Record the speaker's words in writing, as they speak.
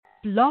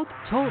Blog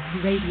Talk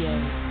Radio.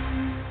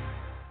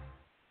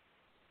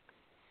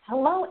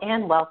 Hello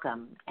and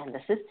welcome. And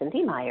this is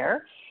Cynde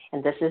Meyer,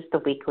 and this is the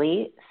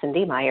weekly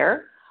Cynde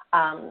Meyer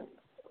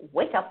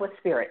Wake Up with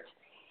Spirit.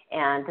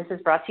 And this is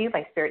brought to you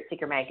by Spirit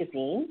Seeker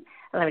Magazine.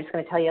 And I'm just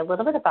going to tell you a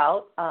little bit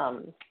about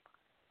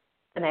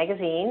the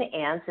magazine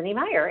and Cynde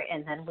Meyer,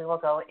 and then we will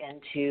go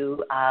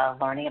into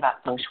learning about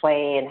Feng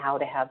Shui and how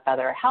to have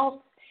better health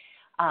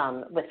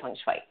with Feng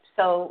Shui.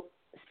 So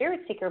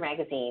Spirit Seeker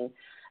Magazine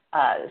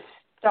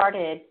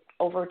started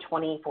over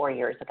 24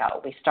 years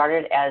ago. We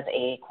started as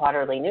a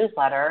quarterly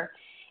newsletter,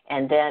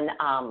 and then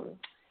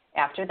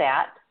after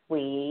that,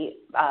 we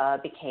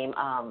became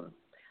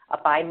a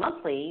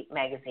bi-monthly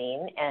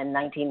magazine in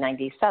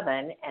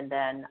 1997, and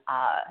then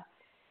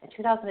in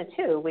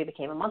 2002, we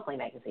became a monthly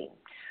magazine.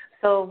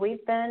 So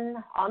we've been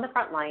on the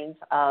front lines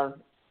of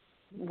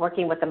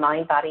working with the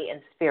mind, body,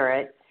 and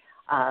spirit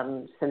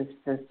since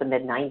the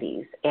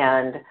mid-90s,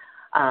 and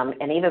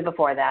even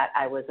before that,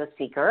 I was a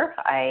seeker.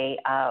 I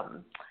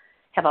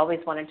have always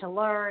wanted to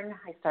learn.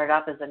 I started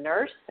off as a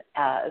nurse.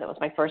 That was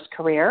my first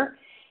career.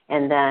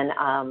 And then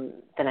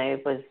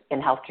I was in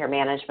healthcare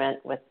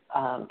management with,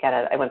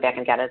 I went back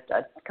and got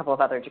a couple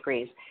of other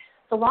degrees.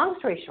 So long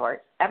story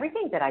short,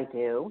 everything that I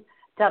do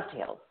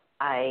dovetails.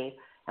 I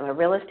am a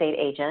real estate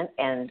agent,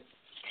 and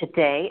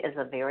today is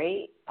a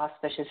very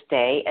auspicious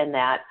day in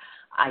that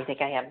I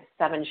think I have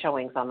 7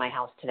 showings on my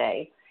house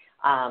today.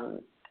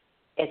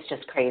 It's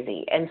just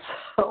crazy. And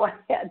so I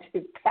had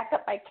to pack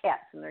up my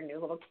cats in their new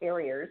little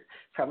carriers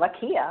from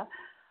IKEA.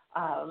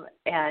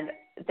 And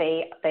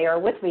they are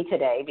with me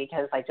today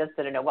because I just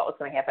didn't know what was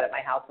going to happen at my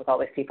house with all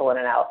these people in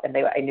and out, and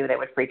I knew they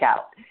would freak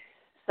out.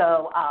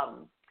 So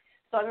I'm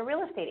a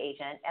real estate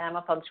agent, and I'm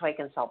a Feng Shui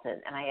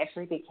consultant, and I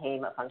actually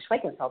became a Feng Shui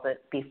consultant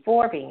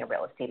before being a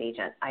real estate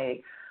agent.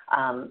 I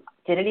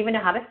didn't even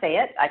know how to say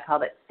it. I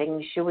called it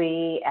Feng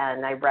Shui,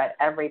 and I read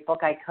every book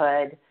I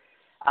could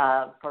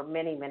for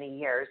many, many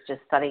years, just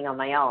studying on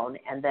my own.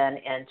 And then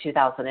in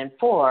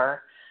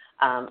 2004,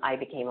 I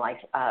became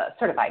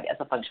certified as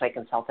a Feng Shui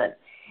consultant.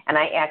 And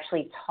I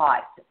actually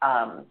taught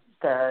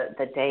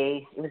the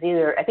day, I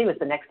think it was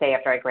the next day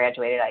after I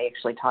graduated, I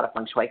actually taught a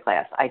Feng Shui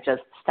class. I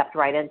just stepped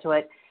right into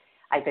it.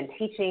 I've been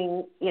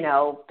teaching,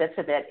 bits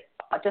of it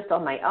just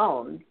on my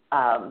own.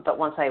 But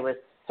once I was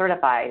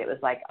certified, it was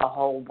like a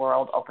whole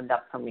world opened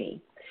up for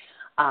me.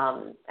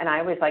 And I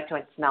always like to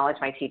acknowledge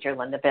my teacher,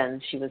 Linda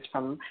Benz. She was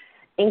from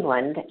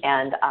England,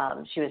 and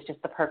she was just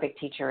the perfect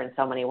teacher in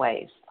so many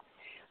ways.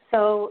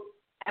 So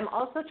I'm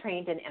also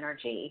trained in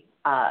energy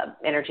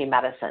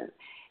medicine.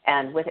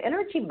 And with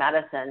energy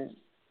medicine,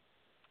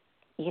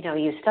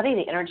 you study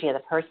the energy of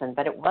the person,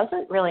 but it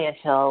wasn't really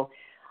until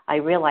I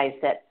realized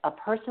that a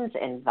person's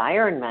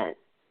environment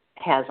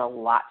has a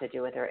lot to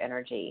do with their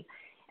energy.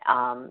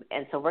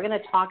 And so we're going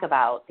to talk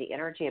about the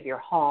energy of your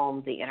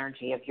home, the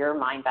energy of your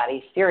mind,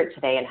 body, spirit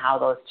today, and how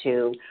those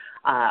two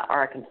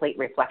are a complete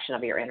reflection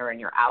of your inner and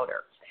your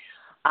outer.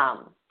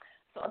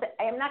 So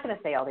I'm not going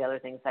to say all the other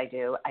things I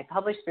do. I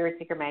publish Spirit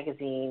Seeker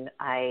Magazine.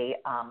 I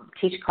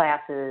teach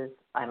classes.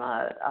 I'm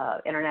a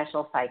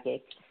international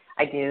psychic.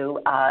 I do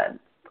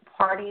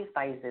parties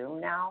by Zoom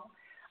now,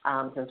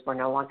 since we're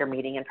no longer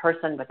meeting in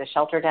person with the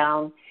shelter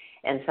down.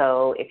 And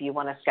so if you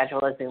want to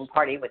schedule a Zoom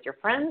party with your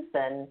friends,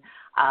 then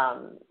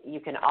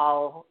you can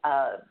all,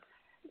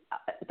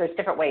 there's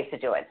different ways to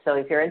do it. So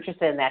if you're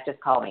interested in that, just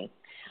call me.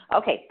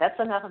 Okay, that's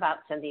enough about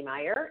Cynde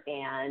Meyer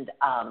and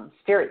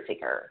Spirit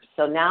Seeker.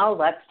 So now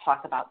let's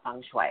talk about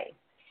Feng Shui.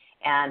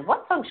 And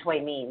what Feng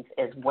Shui means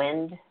is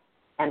wind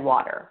and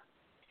water.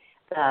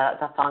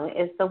 The Feng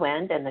is the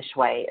wind and the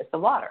Shui is the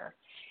water.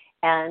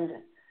 And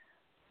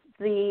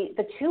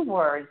the two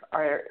words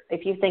are,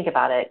 if you think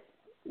about it,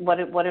 what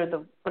are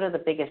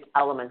the biggest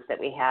elements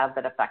that we have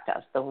that affect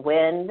us? The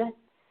wind,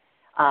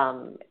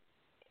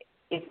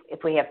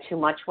 if we have too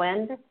much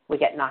wind, we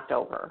get knocked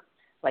over.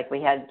 Like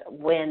we had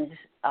wind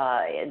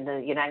in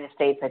the United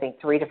States, I think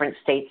 3 different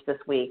states this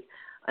week.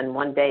 And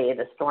one day,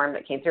 the storm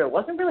that came through, it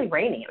wasn't really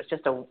raining. It was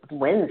just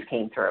winds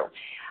came through.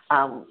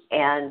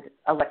 And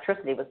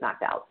electricity was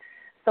knocked out.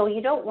 So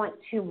you don't want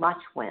too much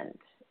wind,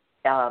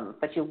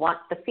 but you want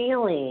the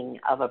feeling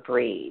of a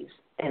breeze.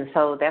 And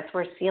so that's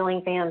where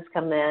ceiling fans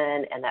come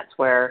in, and that's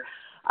where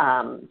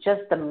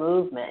just the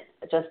movement,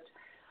 just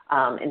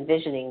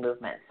envisioning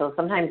movement. So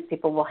sometimes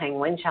people will hang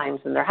wind chimes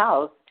in their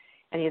house,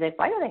 and you think,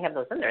 why do they have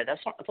those in there? Those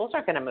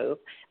aren't going to move.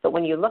 But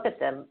when you look at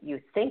them,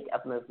 you think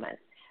of movement.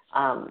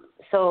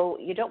 So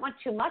you don't want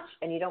too much,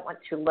 and you don't want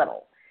too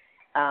little.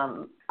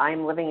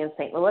 I'm living in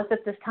St. Louis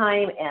at this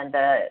time, and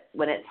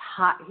when it's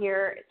hot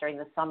here during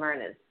the summer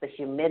and the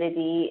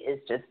humidity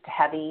is just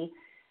heavy,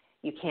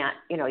 you can't,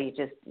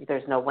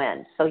 there's no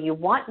wind. So you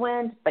want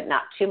wind, but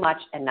not too much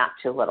and not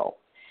too little.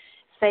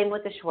 Same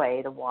with the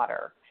Shui, the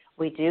water.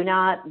 We do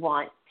not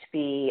want to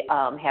be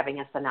having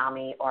a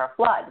tsunami or a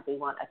flood. We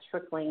want a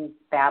trickling,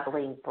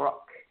 babbling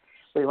brook.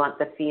 We want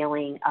the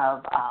feeling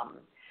of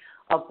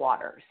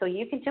water. So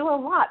you can do a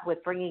lot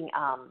with bringing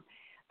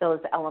those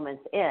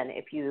elements in.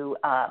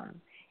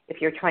 If if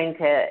you're trying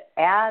to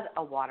add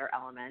a water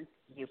element,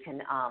 you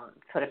can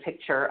put a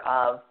picture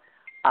of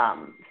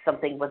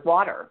something with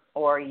water,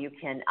 or you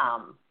can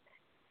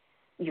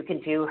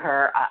do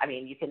her.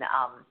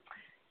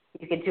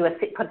 You can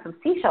put some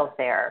seashells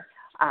there.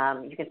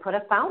 You can put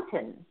a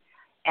fountain,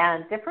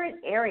 and different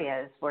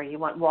areas where you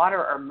want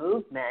water or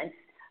movement.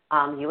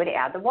 You would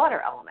add the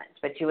water element,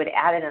 but you would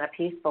add it in a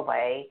peaceful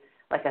way.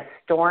 Like a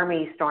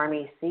stormy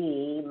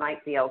sea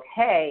might be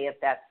okay if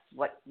that's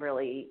what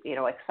really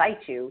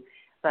excites you.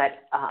 But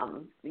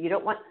you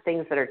don't want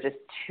things that are just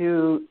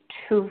too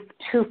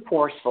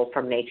forceful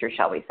from nature,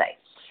 shall we say.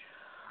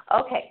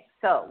 Okay,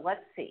 so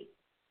let's see.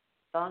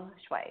 Feng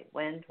Shui,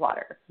 wind,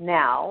 water.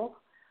 Now,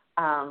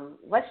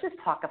 let's just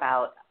talk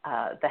about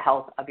the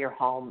health of your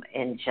home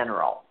in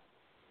general.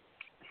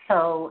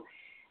 So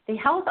the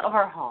health of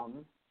our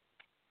home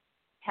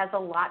has a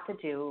lot to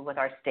do with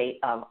our state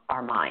of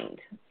our mind.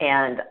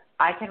 And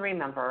I can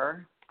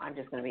remember, I'm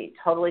just going to be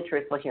totally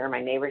truthful here,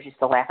 my neighbors used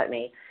to laugh at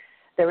me.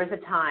 There was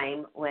a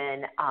time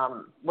when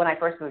I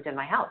first moved in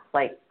my house,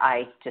 like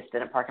I just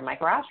didn't park in my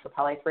garage for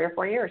probably 3 or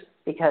 4 years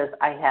because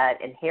I had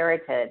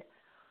inherited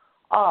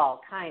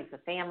all kinds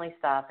of family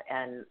stuff,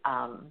 and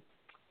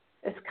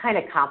it's kind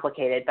of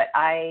complicated, but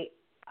I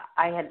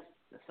had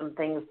some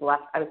things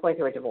left. I was going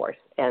through a divorce,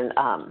 and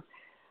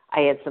I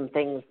had some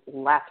things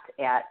left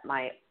at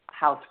my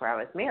house where I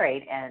was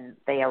married, and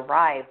they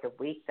arrived the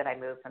week that I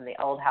moved from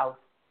the old house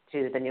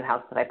to the new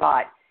house that I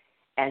bought.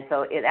 And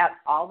so that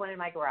all went in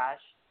my garage,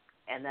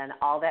 and then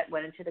all that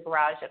went into the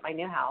garage at my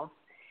new house.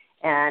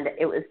 And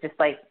it was just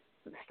like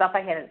stuff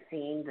I hadn't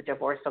seen. The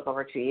divorce took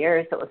over 2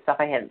 years. It was stuff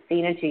I hadn't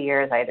seen in 2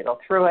 years. I had to go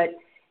through it,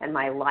 and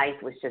my life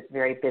was just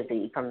very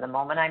busy. From the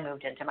moment I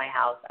moved into my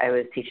house, I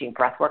was teaching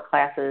breathwork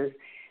classes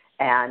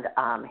and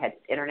had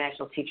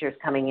international teachers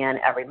coming in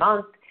every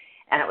month.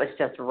 And it was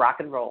just rock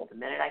and roll. The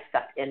minute I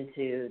stepped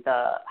into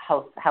the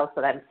house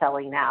that I'm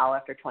selling now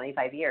after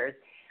 25 years,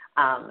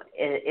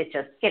 it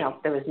just,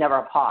 there was never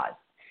a pause.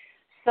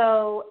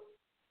 So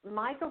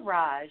my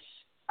garage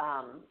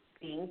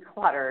being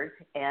cluttered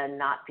and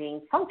not being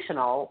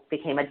functional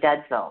became a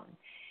dead zone.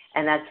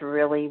 And that's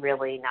really,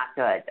 really not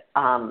good.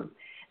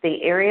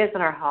 The areas in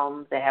our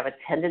home that have a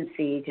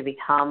tendency to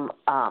become,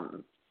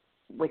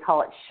 we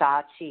call it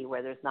sha qi,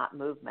 where there's not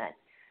movement,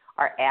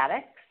 are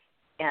attics.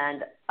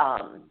 And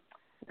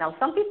now,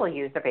 some people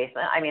use their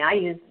basement. I mean, I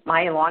use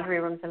my laundry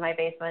rooms in my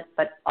basement,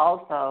 but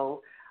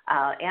also,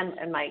 and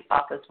in my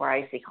office where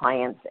I see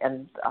clients,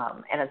 and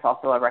it's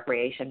also a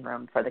recreation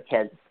room for the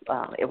kids.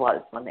 It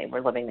was when they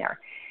were living there.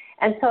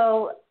 And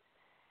so,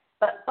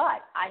 but I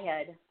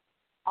had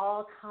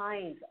all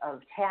kinds of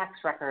tax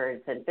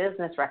records and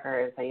business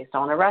records. I used to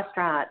own a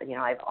restaurant.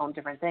 I've owned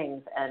different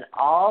things. And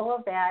all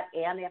of that,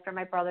 and after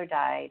my brother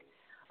died,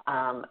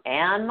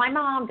 and my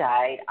mom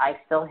died, I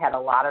still had a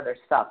lot of their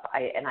stuff.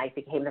 I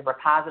became the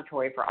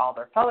repository for all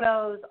their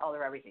photos, all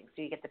their everything.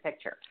 So you get the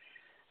picture.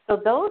 So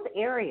those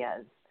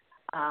areas,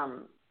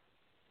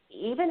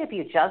 even if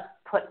you just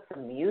put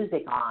some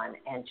music on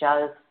and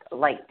just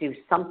like do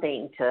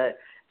something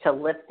to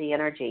lift the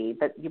energy,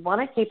 but you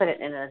want to keep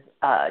it in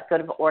as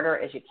good of order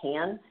as you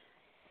can.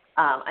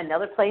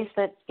 Another place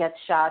that gets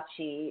sha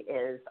qi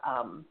is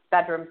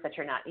bedrooms that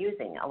you're not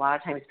using. A lot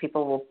of times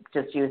people will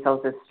just use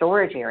those as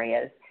storage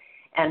areas.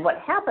 And what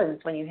happens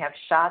when you have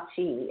sha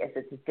qi is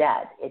it's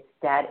dead. It's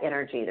dead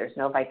energy. There's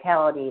no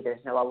vitality.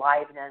 There's no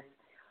aliveness.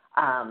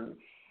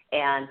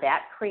 And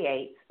that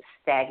creates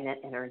stagnant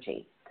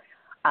energy.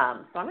 So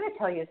I'm going to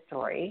tell you a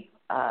story.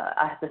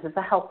 This is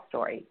a health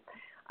story.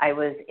 I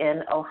was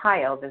in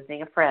Ohio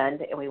visiting a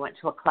friend, and we went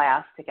to a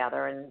class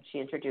together, and she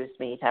introduced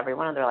me to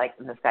everyone. And they're like,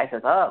 and this guy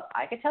says, "Oh,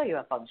 I could tell you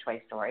a Feng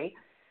Shui story."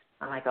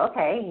 I'm like,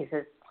 "Okay." He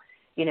says,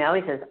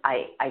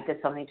 I did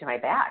something to my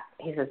back.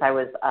 He says, I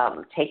was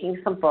taking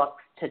some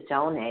books to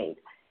donate,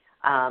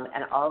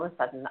 and all of a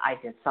sudden I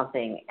did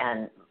something,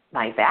 and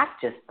my back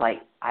just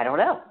I don't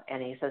know.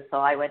 And he says, so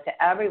I went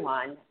to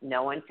everyone.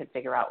 No one could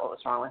figure out what was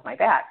wrong with my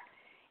back.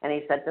 And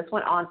he said, this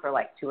went on for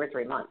 2 or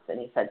 3 months. And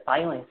he said,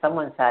 finally,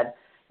 someone said,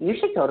 you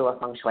should go to a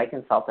Feng Shui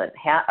consultant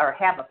or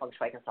have a Feng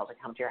Shui consultant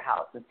come to your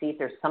house and see if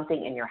there's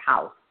something in your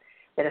house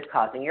that is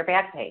causing your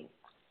back pain.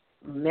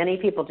 Many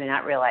people do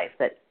not realize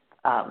that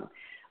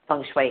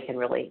Feng Shui can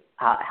really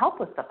help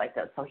with stuff like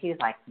this. So he's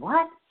like,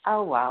 what?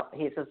 Oh, well,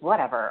 he says,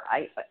 whatever.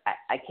 I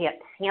can't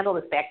handle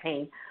this back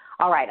pain.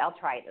 All right, I'll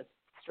try this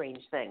strange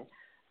thing.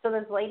 So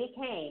this lady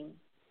came,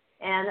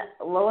 and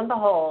lo and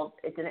behold,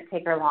 it didn't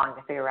take her long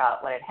to figure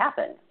out what had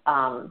happened.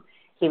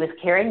 He was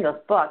carrying those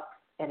books,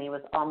 and he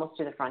was almost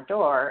to the front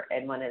door,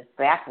 and when his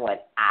back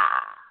went,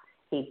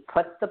 he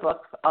put the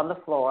books on the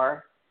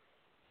floor,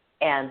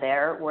 and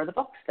there were the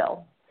books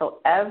still. So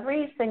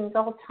every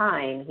single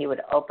time he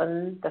would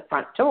open the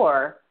front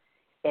door,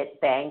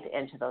 it banged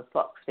into those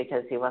books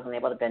because he wasn't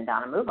able to bend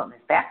down and move them.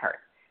 His back hurt.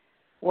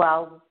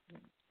 Well,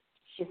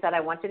 she said,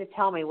 I want you to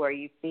tell me where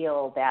you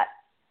feel that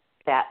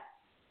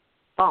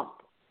bump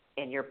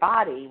in your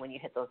body when you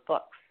hit those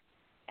books.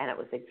 And it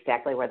was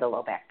exactly where the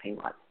low back pain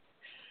was.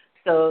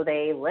 So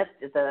they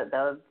lifted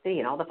the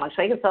Feng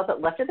Shui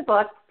consultant lifted the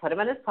book, put him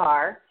in his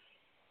car,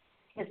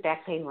 his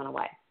back pain went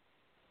away.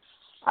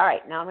 All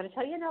right, now I'm going to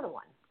tell you another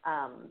one.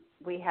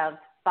 We have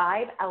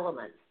 5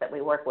 elements that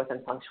we work with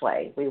in Feng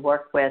Shui. We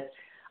work with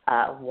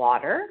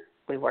water,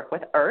 we work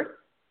with earth,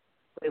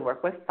 we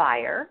work with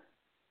fire,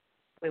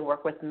 we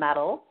work with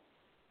metal,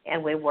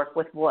 and we work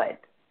with wood.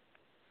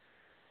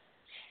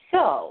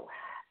 So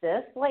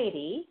this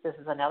lady, this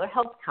is another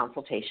health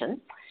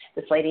consultation,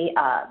 this lady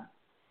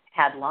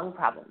had lung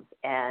problems,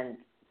 and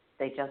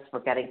they just were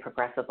getting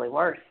progressively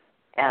worse.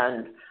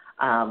 And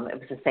it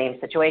was the same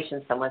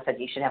situation. Someone said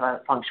you should have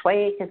a Feng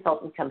Shui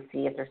consultant come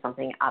see if there's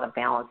something out of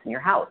balance in your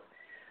house.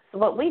 So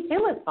what we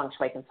do as Feng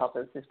Shui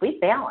consultants is we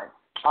balance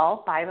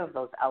all 5 of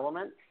those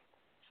elements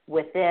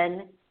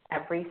within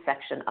every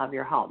section of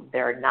your home.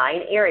 There are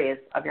 9 areas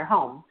of your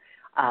home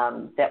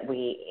that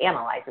we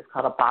analyze. It's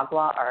called a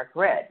bagua or a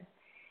grid.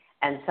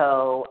 And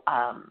so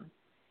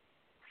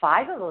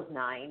 5 of those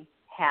 9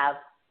 have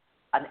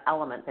an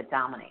element that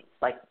dominates.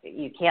 Like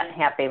you can't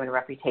have fame and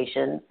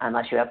reputation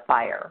unless you have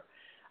fire,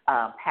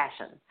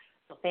 passion.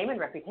 So fame and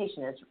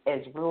reputation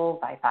is ruled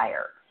by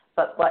fire.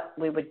 But what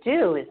we would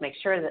do is make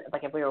sure that,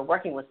 like if we were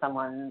working with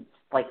someone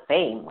like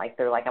fame, like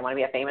they're like, I want to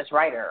be a famous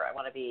writer, I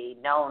want to be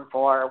known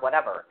for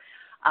whatever,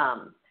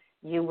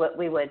 we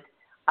would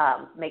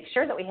make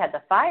sure that we had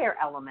the fire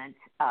element,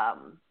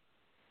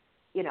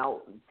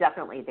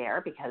 definitely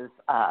there because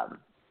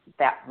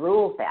that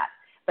rules that.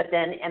 But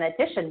then in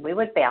addition, we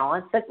would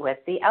balance it with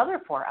the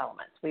other 4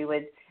 elements. We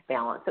would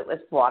balance it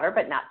with water,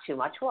 but not too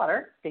much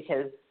water,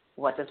 because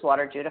what does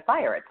water do to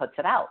fire? It puts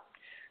it out.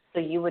 So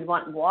you would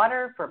want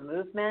water for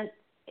movement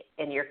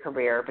in your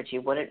career, but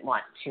you wouldn't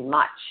want too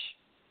much.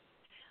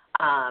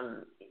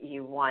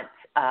 You want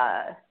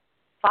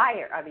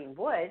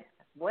wood.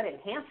 Wood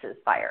enhances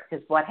fire,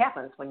 because what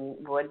happens when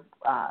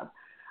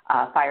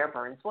fire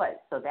burns wood?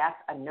 So that's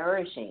a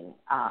nourishing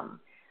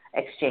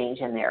exchange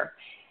in there.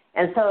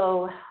 And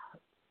so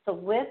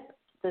with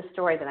the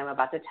story that I'm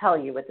about to tell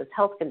you, with this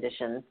health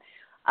condition,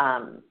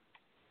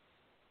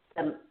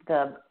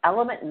 the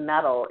element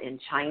metal in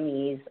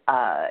Chinese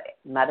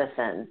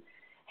medicine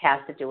has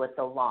to do with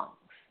the lungs,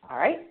 all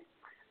right?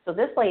 So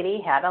this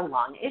lady had a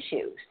lung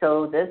issue.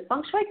 So this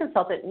Feng Shui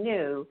consultant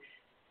knew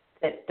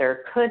that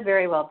there could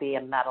very well be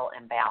a metal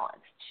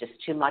imbalance, just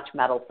too much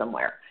metal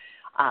somewhere.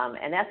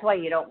 And that's why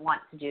you don't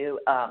want to do,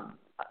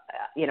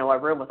 a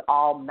room with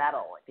all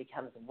metal. It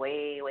becomes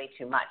way, way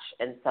too much.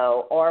 And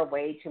so, or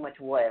way too much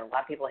wood. A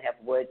lot of people have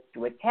wood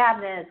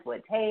cabinets,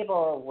 wood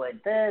table, wood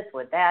this,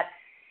 wood that.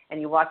 And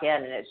you walk in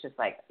and it's just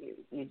like,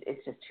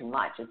 it's just too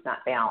much. It's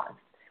not balanced.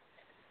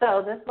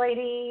 So this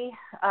lady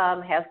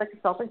has the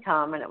consultant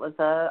come, and it was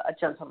a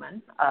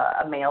gentleman,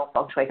 a male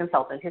Feng Shui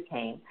consultant who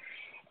came.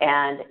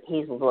 And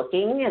he's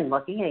looking and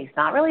looking, and he's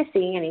not really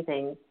seeing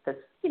anything that's,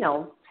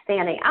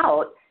 standing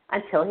out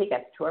until he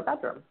gets to her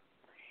bedroom.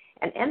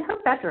 And in her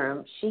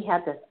bedroom, she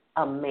had this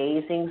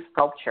amazing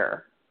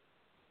sculpture.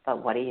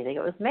 But what do you think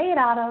it was made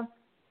out of?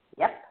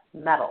 Yep,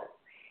 metal.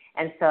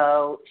 And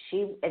so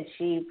she,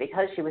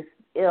 because she was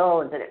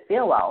ill and didn't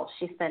feel well,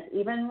 she spent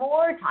even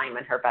more time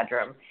in her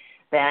bedroom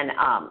than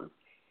a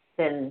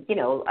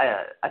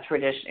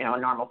tradition, a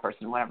normal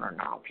person, whatever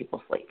normal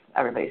people sleep.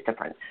 Everybody's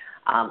different.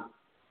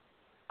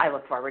 I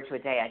look forward to a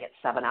day I get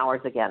 7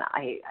 hours again.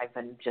 I've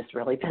been just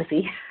really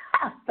busy.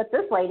 But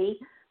this lady,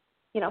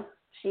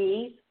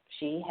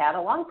 she had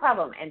a lung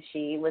problem, and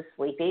she was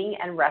sleeping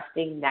and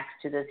resting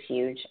next to this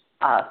huge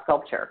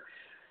sculpture.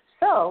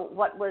 So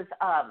what was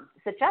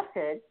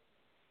suggested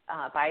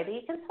by the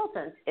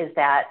consultant is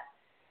that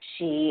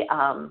she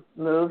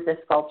move the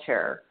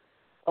sculpture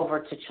over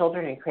to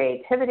children and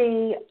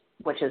creativity,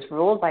 which is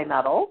ruled by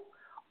metal,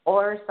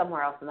 or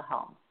somewhere else in the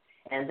home.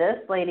 And this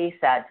lady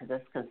said to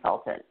this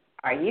consultant,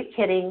 "Are you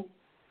kidding?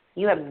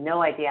 You have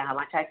no idea how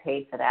much I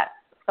paid for that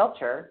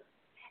sculpture,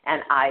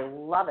 and I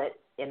love it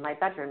in my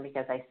bedroom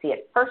because I see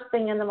it first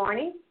thing in the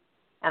morning,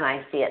 and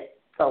I see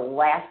it the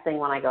last thing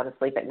when I go to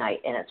sleep at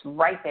night, and it's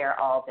right there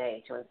all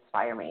day to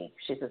inspire me."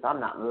 She says, "I'm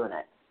not moving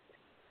it."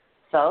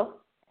 So,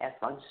 as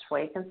Feng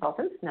Shui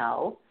consultants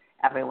know,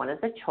 everyone is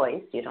a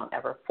choice. You don't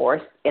ever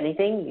force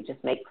anything. You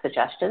just make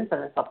suggestions,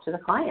 and it's up to the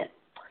client.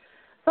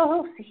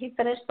 So he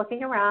finished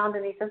looking around,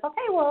 and he says,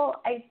 "Okay,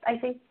 well, I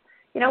think,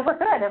 we're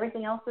good.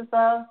 Everything else is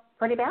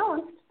pretty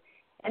balanced."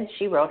 And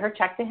she wrote her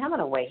check to him,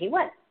 and away he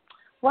went.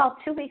 Well,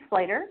 2 weeks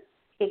later,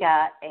 he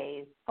got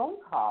a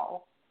phone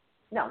call.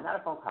 No, not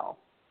a phone call.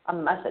 A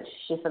message.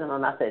 She sent him a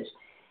message,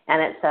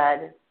 and it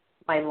said,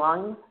 "My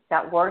lungs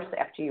got worse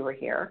after you were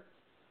here.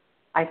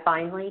 I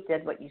finally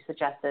did what you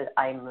suggested.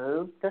 I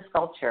moved the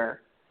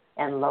sculpture,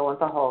 and lo and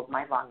behold,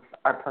 my lungs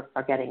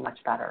are getting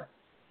much better."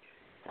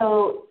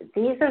 So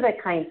these are the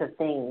kinds of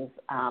things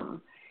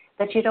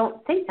that you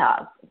don't think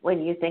of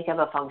when you think of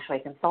a Feng Shui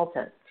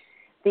consultant.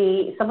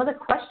 Some of the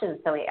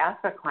questions that we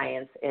ask our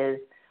clients is,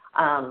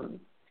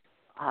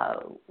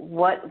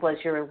 what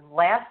was your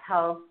last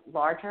house,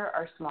 larger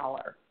or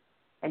smaller?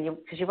 And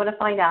because you want to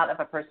find out if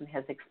a person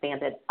has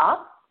expanded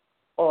up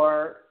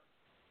or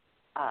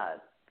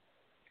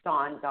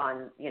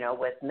gone,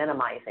 with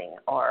minimizing,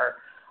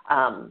 or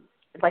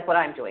it's like what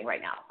I'm doing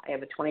right now. I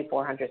have a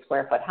 2,400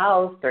 square foot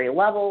house, 30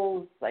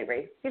 levels. I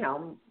raised,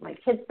 my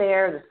kids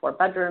there. There's 4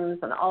 bedrooms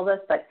and all this,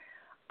 but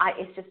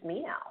it's just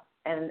me now,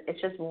 and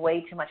it's just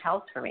way too much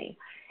house for me.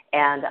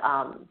 And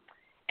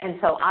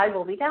so I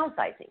will be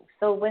downsizing.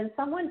 So when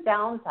someone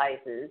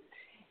downsizes,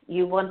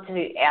 you want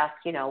to ask,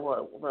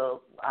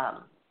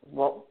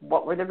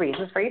 what were the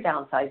reasons for your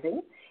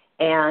downsizing?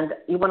 And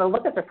you want to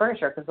look at the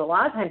furniture, because a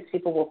lot of times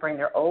people will bring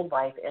their old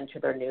life into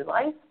their new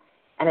life,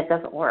 and it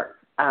doesn't work.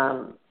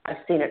 I've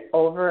seen it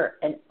over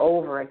and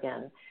over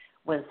again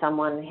when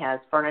someone has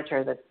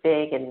furniture that's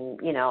big and,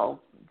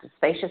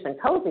 spacious and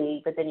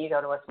cozy, but then you go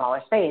to a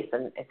smaller space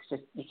and it's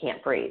just, you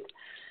can't breathe.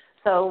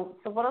 So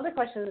one of the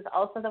questions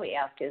also that we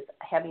ask is,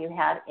 have you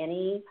had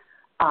any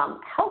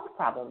health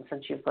problems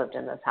since you've lived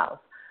in this house?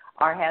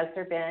 Or has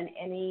there been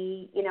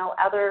any,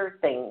 other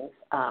things,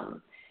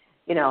 and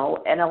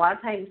a lot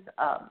of times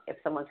if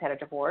someone's had a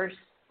divorce,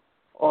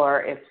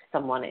 or if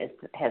someone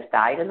has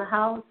died in the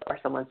house, or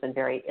someone's been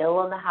very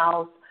ill in the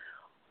house,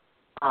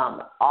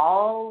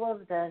 all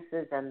of this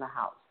is in the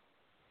house.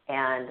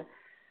 And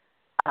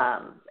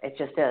it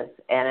just is.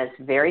 And it's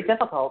very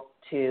difficult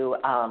to,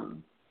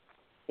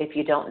 if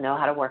you don't know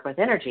how to work with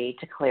energy,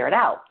 to clear it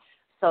out.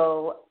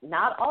 So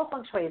not all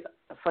Feng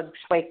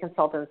Shui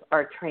consultants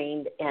are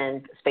trained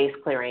in space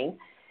clearing,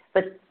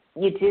 but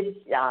you did,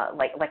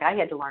 like I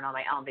had to learn on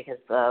my own, because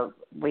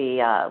we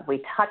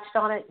touched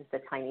on it just a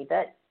tiny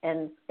bit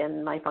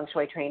in my Feng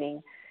Shui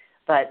training,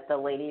 but the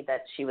lady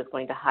that she was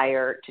going to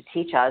hire to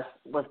teach us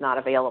was not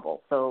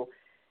available. So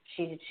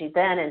she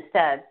then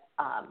instead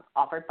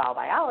offered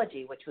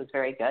biobiology, which was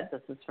very good.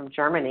 This is from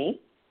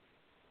Germany.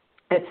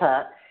 It's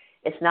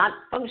not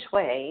Feng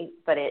Shui,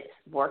 but it's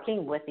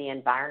working with the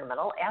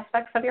environmental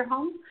aspects of your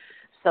home.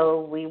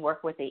 So we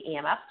work with the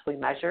EMFs. We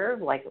measure,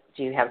 like,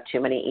 do you have too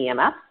many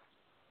EMFs?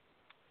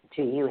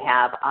 Do you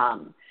have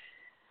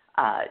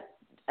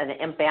an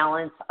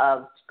imbalance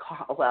of,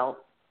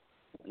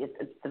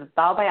 the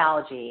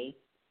biobiology,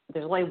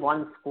 there's only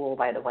one school,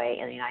 by the way,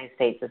 in the United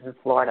States. This is in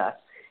Florida.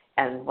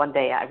 And one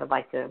day I would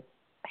like to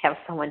have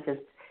someone just,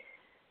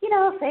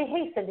 say,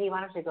 hey, Cynde, why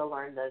don't you go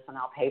learn this and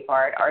I'll pay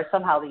for it, or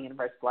somehow the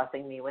universe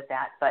blessing me with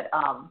that. But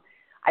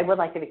I would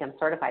like to become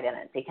certified in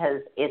it,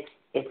 because it's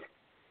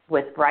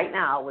with right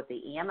now, with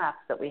the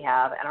EMFs that we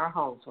have in our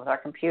homes, with our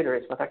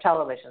computers, with our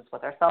televisions,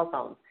 with our cell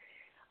phones,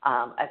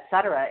 et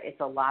cetera,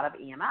 it's a lot of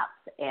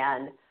EMFs.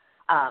 And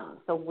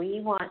so we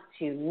want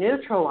to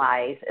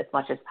neutralize as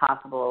much as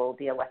possible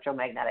the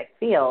electromagnetic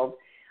field.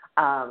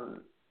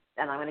 And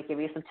I'm going to give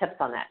you some tips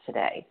on that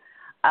today.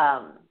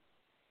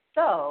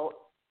 So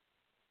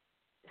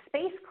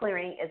space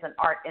clearing is an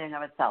art in and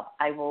of itself.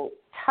 I will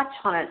touch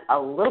on it a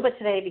little bit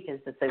today, because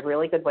it's a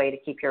really good way to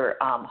keep your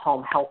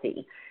home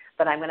healthy.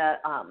 But I'm going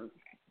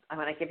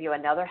to give you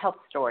another health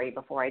story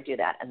before I do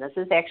that. And this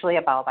is actually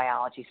a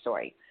biobiology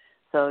story.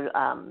 So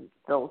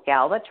the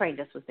gal that trained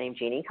us was named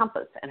Jeannie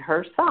Compass, and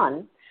her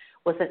son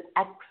was an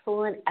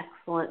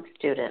excellent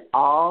student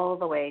all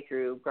the way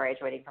through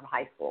graduating from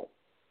high school.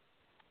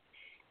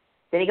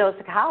 Then he goes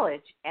to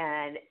college,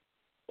 and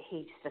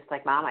he's just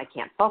like, Mom, I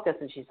can't focus.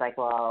 And she's like,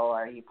 well,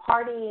 are you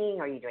partying?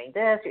 Are you doing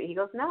this? He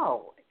goes,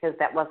 no, because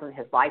that wasn't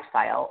his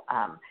lifestyle.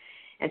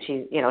 And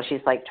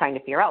she's like trying to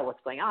figure out what's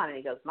going on. And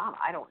he goes, Mom,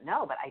 I don't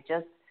know, but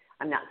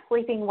I'm not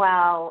sleeping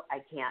well. I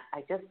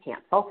just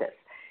can't focus.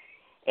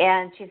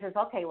 And she says,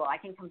 okay, well, I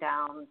can come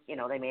down.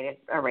 They made an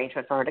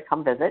arrangement for her to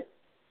come visit.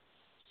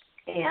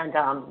 And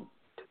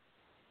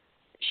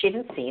she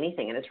didn't see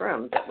anything in his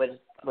room that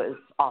was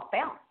off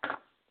balance.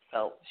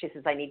 So she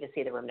says, I need to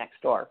see the room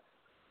next door.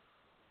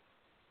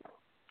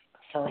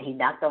 So he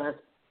knocked on his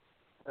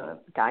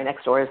guy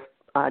next door's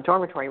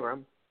dormitory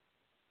room,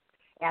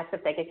 asked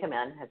if they could come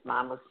in. His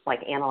mom was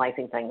like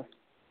analyzing things.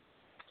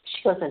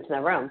 She goes into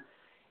the room,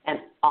 and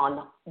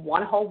on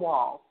one whole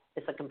wall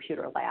is a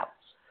computer lab.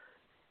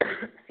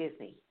 Excuse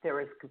me. There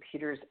was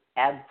computers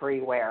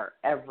everywhere,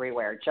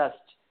 just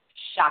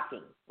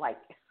shocking.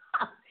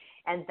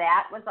 And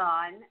that was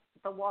on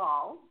the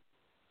wall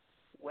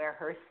where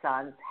her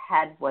son's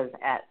head was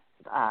at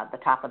the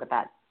top of the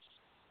bed.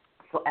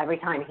 So every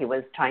time he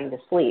was trying to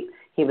sleep,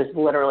 he was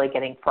literally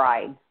getting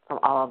fried from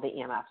all of the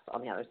EMFs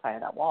on the other side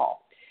of that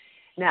wall.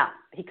 Now,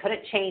 he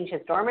couldn't change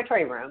his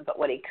dormitory room, but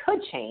what he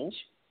could change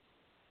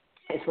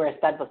is where his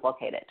bed was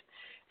located.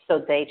 So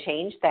they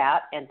changed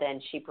that, and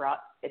then she brought,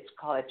 it's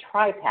called a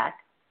tri-pack.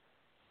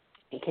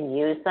 You can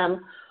use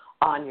them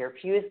on your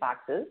fuse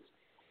boxes,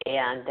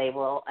 and they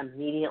will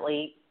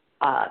immediately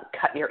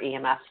cut your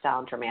EMFs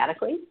down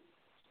dramatically.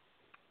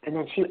 And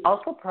then she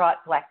also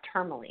brought black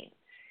tourmaline.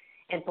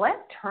 And black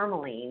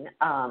tourmaline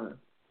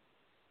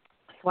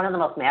is one of the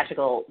most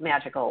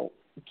magical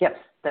gifts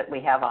that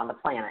we have on the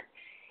planet.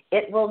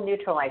 It will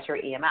neutralize your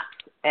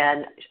EMFs.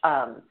 And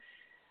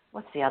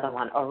what's the other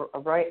one?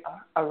 Organite,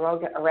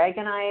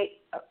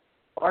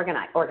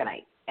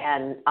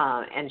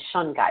 and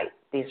shungite.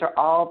 These are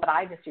all, but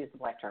I just use the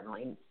black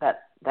tourmaline.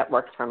 That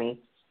works for me.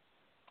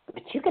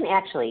 But you can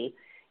actually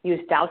use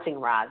dowsing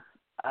rods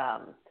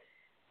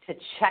to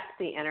check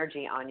the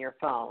energy on your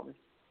phone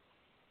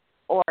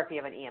or if you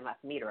have an EMF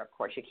meter, of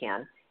course you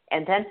can,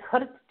 and then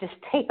just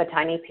tape a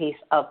tiny piece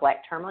of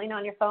black tourmaline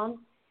on your phone,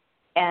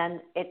 and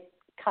it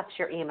cuts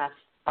your EMF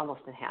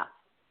almost in half.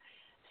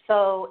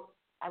 So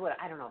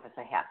I don't know if it's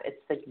a half, it's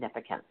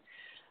significant.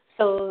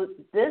 So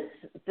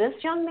this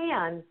young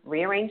man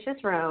rearranged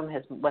his room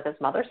with his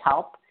mother's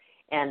help,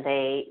 and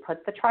they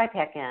put the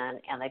tri-pack in,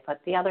 and they put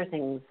the other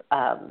things.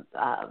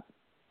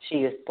 She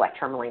used black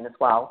tourmaline as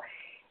well.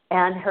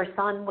 And her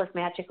son was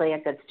magically a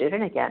good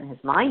student again. His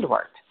mind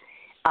worked.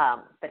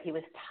 But he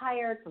was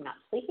tired from not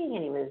sleeping,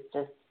 and he was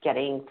just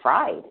getting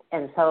fried.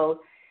 And so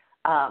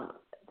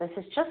this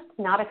is just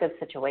not a good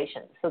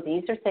situation. So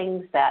these are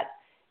things that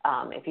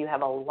if you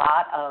have a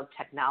lot of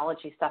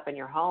technology stuff in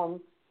your home,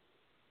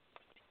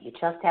 you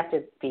just have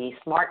to be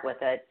smart with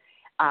it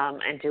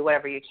and do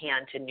whatever you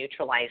can to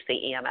neutralize the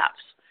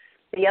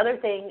EMFs. The other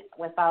thing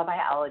with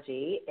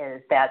biobiology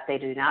is that they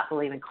do not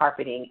believe in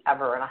carpeting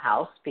ever in a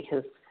house,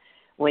 because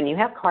when you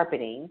have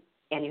carpeting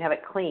and you have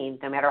it cleaned,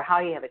 no matter how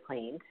you have it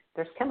cleaned,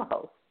 there's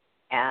chemicals.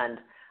 And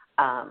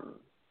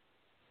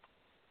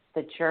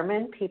the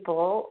German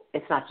people,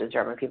 it's not just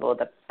German people,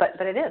 but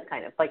it is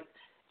kind of like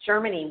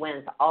Germany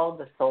wins all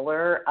the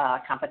solar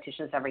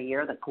competitions every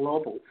year, the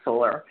global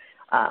solar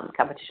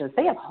competitions.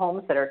 They have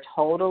homes that are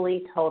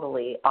totally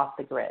off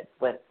the grid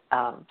with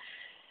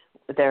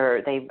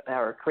they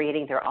are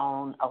creating their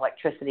own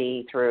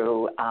electricity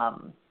through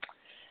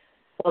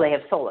they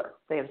have solar.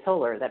 They have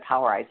solar that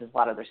powerizes a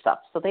lot of their stuff.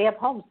 So they have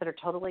homes that are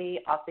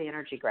totally off the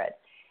energy grid.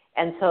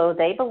 And so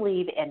they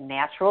believe in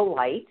natural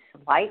light.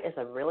 Light is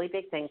a really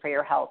big thing for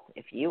your health.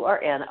 If you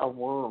are in a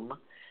womb,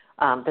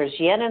 there's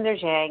yin and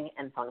there's yang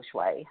in Feng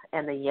Shui.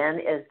 And the yin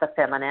is the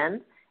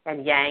feminine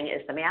and yang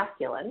is the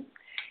masculine.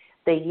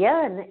 The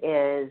yin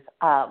is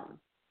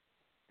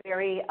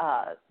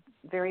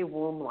very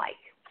womb-like.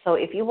 So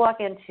if you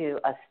walk into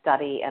a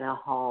study in a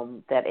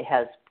home that it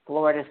has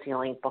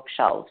floor-to-ceiling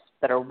bookshelves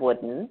that are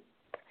wooden,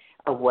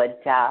 a wood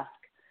desk,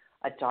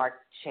 a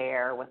dark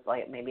chair with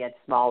like maybe a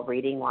small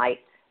reading light,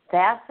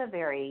 that's a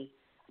very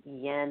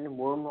yin,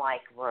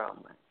 womb-like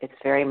room. It's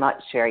very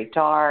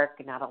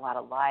dark, not a lot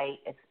of light.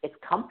 It's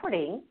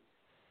comforting,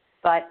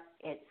 but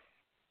it's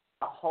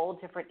a whole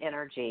different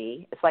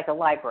energy. It's like a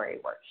library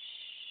where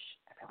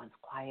everyone's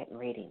quiet and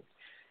reading.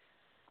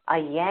 A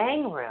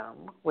yang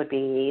room would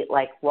be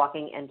like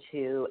walking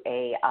into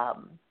a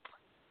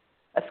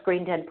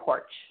screened-in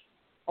porch.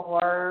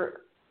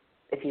 Or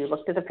if you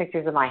looked at the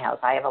pictures of my house,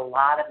 I have a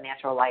lot of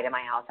natural light in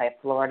my house. I have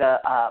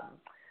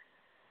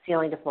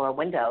ceiling-to-floor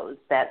windows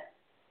that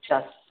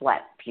just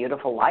let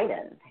beautiful light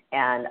in.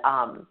 And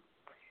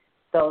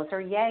those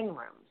are yang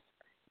rooms.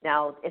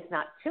 Now, it's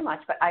not too much,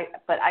 but I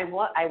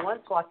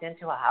once walked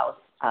into a house.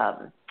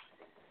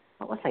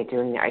 What was I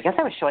doing there? I guess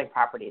I was showing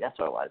property. That's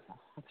what it was.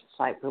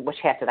 Which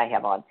hat did I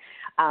have on?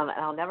 And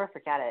I'll never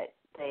forget it.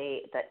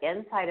 The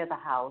inside of the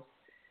house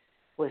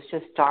was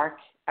just dark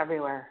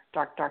everywhere,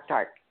 dark.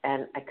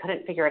 And I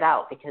couldn't figure it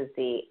out because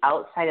the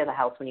outside of the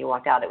house, when you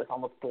walked out, it was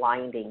almost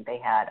blinding. They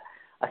had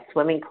a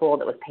swimming pool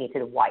that was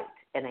painted white,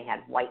 and they had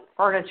white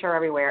furniture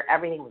everywhere.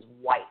 Everything was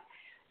white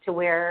to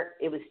where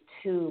it was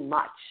too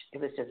much. It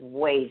was just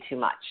way too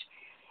much.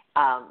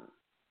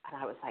 And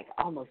I was like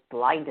almost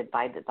blinded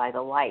by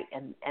the light.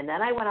 And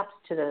then I went up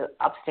to the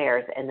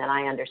upstairs, and then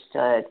I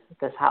understood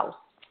this house.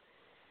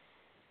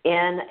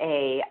 In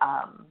a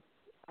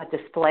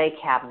display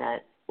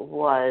cabinet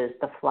was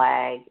the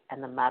flag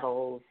and the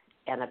medals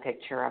and a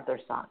picture of their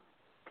son.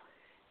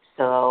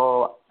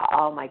 So,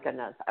 oh my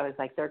goodness, I was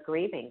like, they're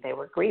grieving. They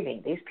were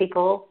grieving. These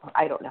people,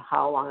 I don't know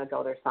how long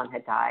ago their son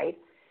had died,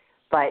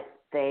 but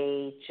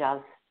they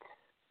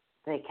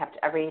kept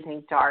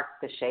everything dark,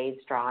 the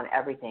shades drawn,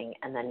 everything,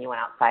 and then you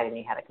went outside and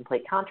you had a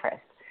complete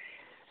contrast.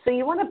 So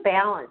you want to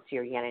balance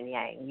your yin and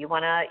yang. You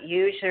want to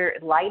use your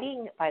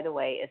lighting, by the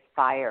way, is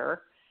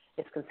fire.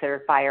 It's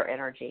considered fire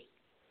energy.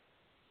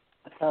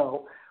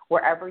 So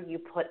wherever you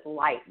put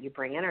light, you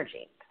bring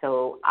energy.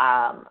 So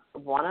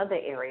one of the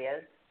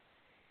areas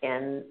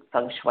in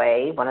Feng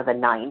Shui, one of the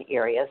 9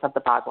 areas of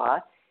the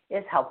Bagua,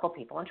 is helpful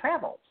people and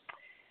travel.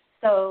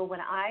 So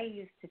when I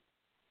used to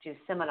do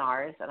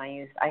seminars, and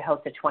I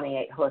hosted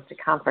 28 holistic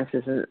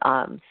conferences in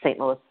St.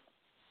 Louis.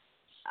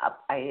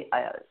 I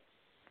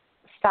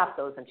stopped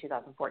those in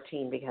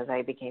 2014 because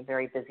I became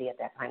very busy at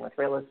that time with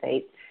real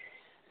estate.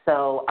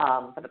 So,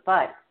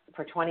 but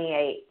for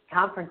 28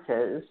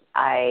 conferences,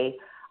 I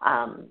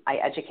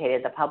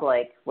educated the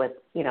public with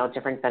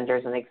different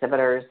vendors and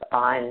exhibitors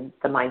on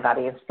the mind,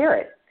 body, and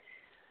spirit.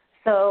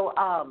 So,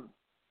 I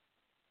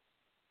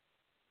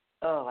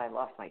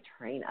lost my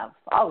train of.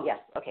 Oh yes,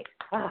 okay.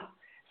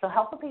 So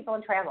helpful people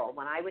and travel.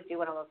 When I would do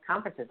one of those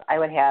conferences, I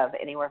would have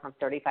anywhere from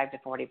 35 to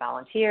 40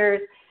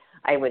 volunteers.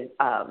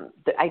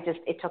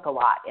 It took a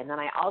lot. And then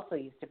I also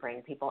used to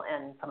bring people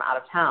in from out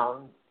of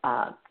town,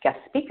 guest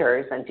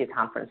speakers, and do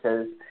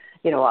conferences,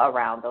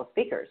 around those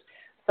speakers.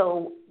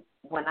 So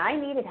when I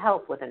needed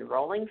help with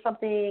enrolling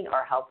something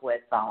or help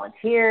with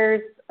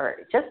volunteers or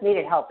just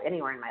needed help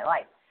anywhere in my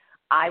life,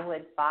 I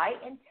would, by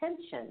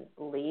intention,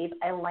 leave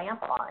a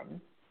lamp on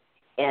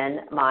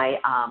in my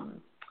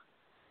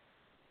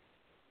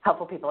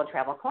Helpful People in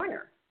Travel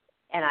corner.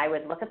 And I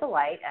would look at the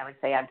light. I would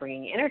say, I'm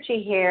bringing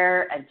energy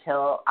here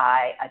until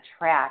I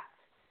attract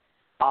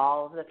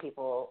all of the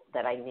people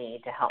that I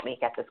need to help me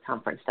get this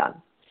conference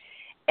done.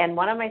 And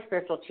one of my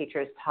spiritual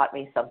teachers taught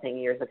me something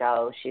years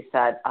ago. She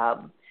said,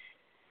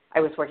 I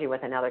was working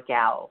with another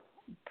gal,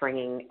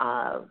 bringing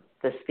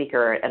the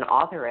speaker, an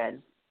author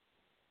in,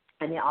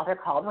 and the author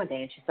called one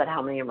day and she said,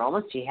 how many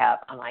enrollments do you have?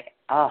 I'm like,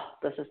 oh,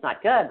 this is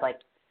not good, like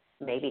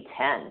maybe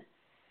 10.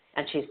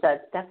 And she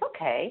said, that's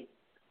okay.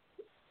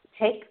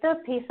 Take the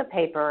piece of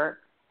paper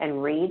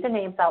and read the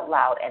names out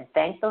loud and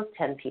thank those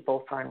 10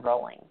 people for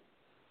enrolling.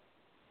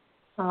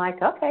 I'm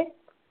like, okay.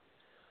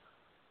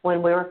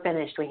 When we were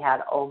finished, we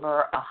had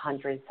over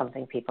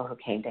 100-something people who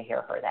came to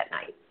hear her that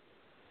night.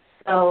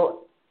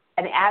 So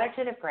an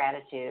attitude of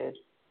gratitude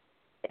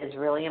is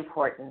really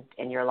important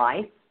in your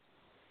life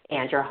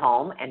and your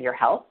home and your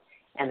health.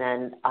 And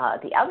then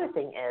the other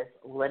thing is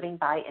living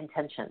by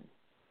intention.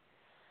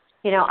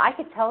 You know, I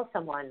could tell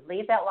someone,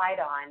 leave that light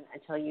on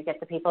until you get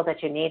the people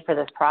that you need for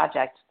this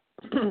project.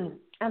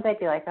 And they'd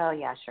be like, oh,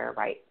 yeah, sure,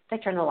 right. They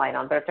turn the light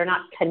on. But if they're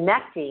not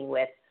connecting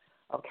with,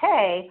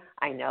 okay,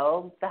 I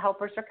know the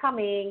helpers are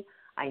coming.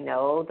 I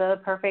know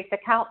the perfect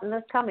accountant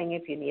is coming.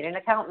 If you need an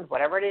accountant,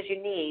 whatever it is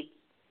you need,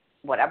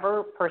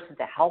 whatever person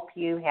to help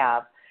you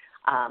have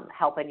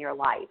help in your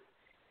life,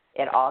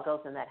 it all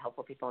goes in that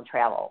Helpful People in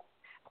Travel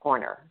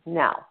corner.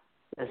 Now,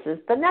 this is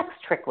the next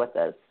trick with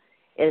this,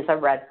 is a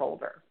red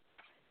folder.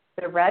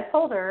 The red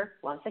folder,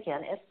 once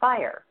again, is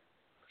fire.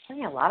 We're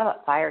talking a lot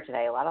about fire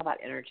today, a lot about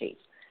energy.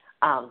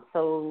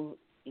 So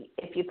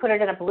if you put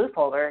it in a blue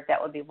folder,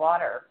 that would be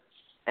water,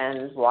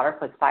 and water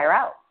puts fire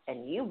out.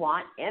 And you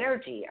want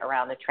energy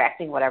around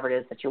attracting whatever it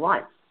is that you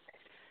want.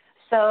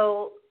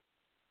 So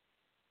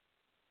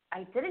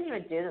I didn't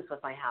even do this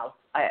with my house,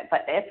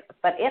 but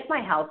if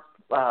my house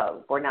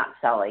were not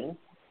selling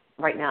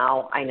right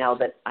now, I know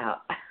that I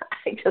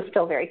just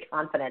feel very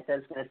confident that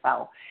it's going to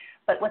sell.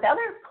 But with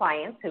other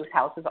clients whose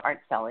houses aren't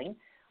selling,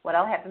 what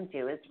I'll have them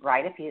do is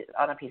write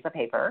on a piece of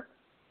paper.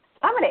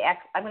 I'm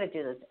going to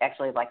do this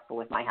actually like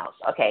with my house.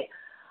 Okay,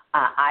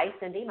 I,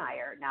 Cynde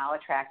Meyer, now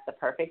attract the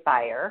perfect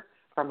buyer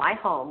for my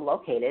home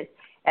located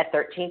at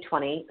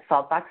 1320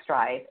 Saltbox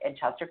Drive in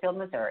Chesterfield,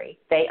 Missouri.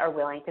 They are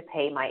willing to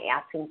pay my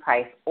asking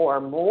price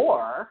or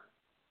more,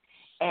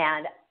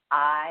 and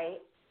I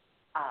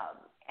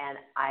am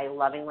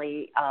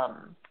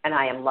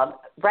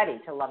ready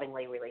to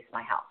lovingly release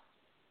my house.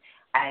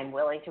 I am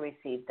willing to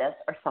receive this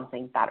or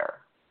something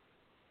better.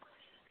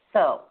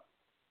 So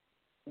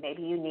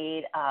maybe you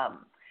need,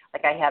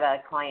 like I had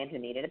a client who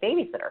needed a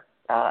babysitter,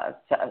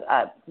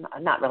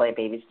 not really a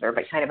babysitter,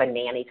 but kind of a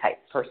nanny type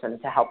person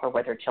to help her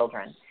with her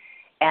children.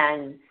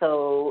 And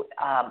so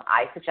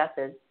I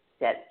suggested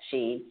that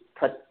she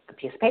put a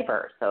piece of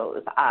paper. So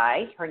if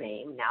I, her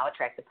name, now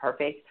attract the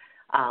perfect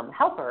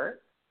helper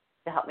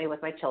to help me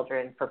with my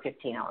children for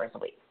 15 hours a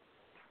week.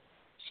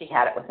 She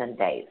had it within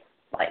days.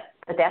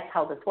 But that's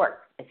how this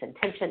works. It's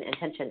intention,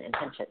 intention,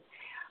 intention.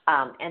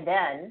 And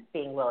then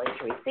being willing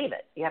to receive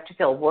it. You have to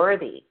feel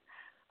worthy.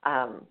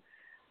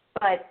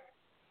 But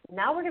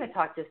now we're going to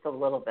talk just a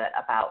little bit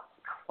about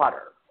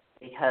clutter,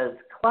 because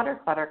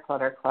clutter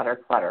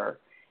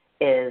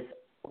is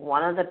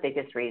one of the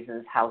biggest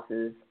reasons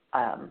houses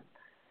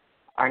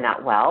are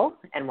not well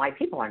and why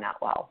people are not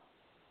well.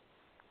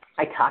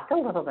 I talked a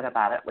little bit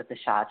about it with the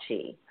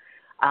Shui,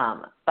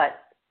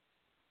 but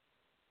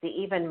the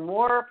even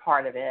more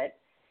part of it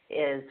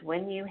is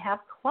when you have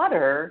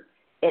clutter,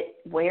 it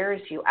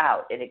wears you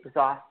out. It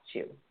exhausts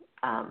you.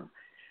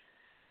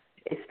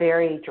 It's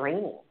very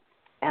draining.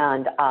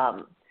 And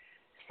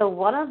so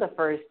one of the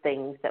first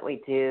things that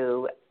we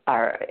do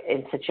are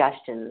in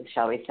suggestions,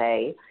 shall we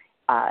say,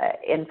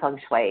 in Feng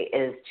Shui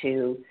is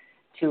to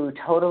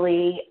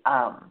totally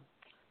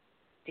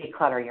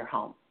declutter your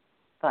home.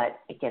 But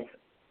it gets,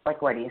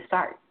 like, where do you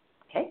start?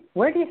 Okay,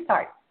 where do you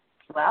start?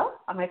 Well,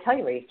 I'm going to tell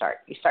you where you start.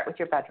 You start with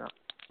your bedroom.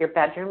 Your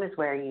bedroom is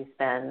where you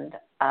spend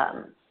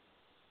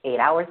 8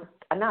 hours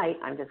a night.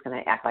 I'm just going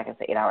to act like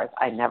it's 8 hours.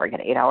 I never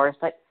get 8 hours,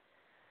 but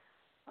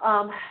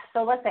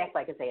so let's act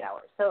like it's 8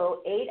 hours.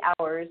 So 8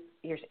 hours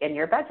you're in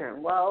your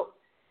bedroom. Well,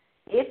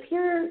 if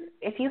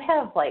you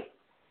have like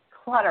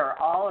clutter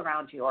all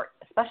around you, or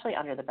especially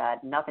under the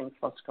bed, nothing's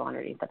supposed to go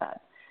underneath the bed.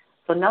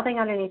 So nothing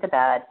underneath the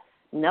bed,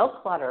 no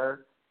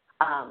clutter,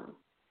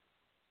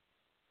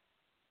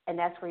 and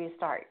that's where you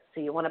start.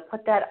 So you want to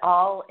put that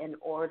all in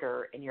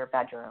order in your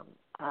bedroom.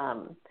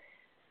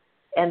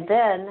 And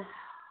then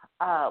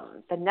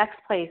the next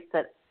place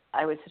that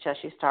I would suggest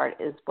you start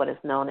is what is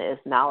known as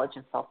knowledge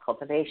and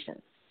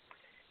self-cultivation.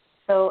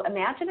 So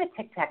imagine a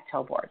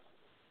tic-tac-toe board.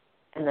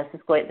 And this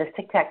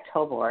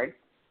tic-tac-toe board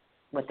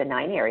with the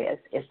 9 areas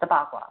is the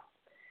bagua.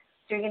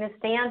 So you're going to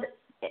stand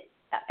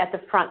at the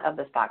front of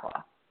this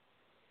bagua.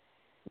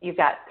 You've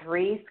got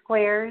 3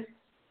 squares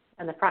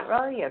in the front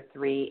row, you have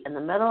 3 in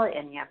the middle,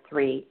 and you have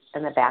 3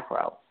 in the back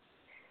row.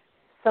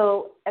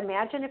 So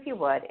imagine, if you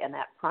would, in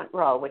that front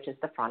row, which is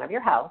the front of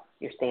your house,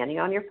 you're standing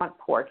on your front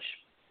porch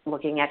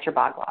looking at your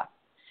bagua.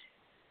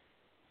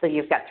 So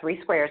you've got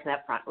 3 squares in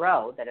that front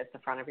row that is the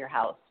front of your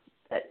house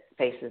that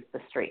faces the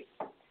street.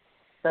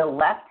 The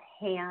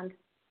left-hand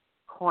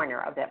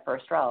corner of that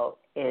first row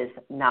is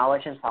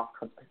knowledge and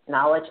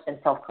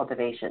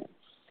self-cultivation.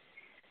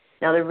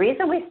 Now, the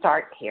reason we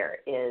start here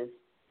is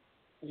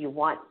you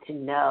want to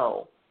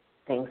know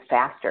things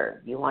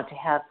faster. You want to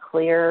have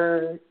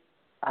a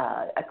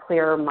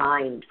clearer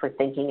mind for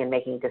thinking and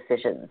making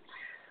decisions.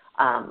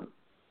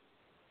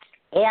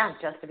 And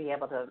just to be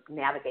able to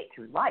navigate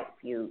through life.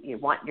 You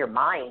want your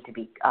mind to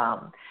be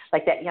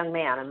like that young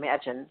man,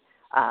 imagine,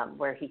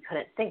 where he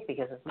couldn't think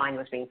because his mind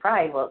was being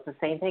fried. Well, it's the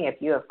same thing.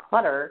 If you have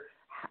clutter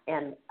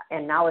and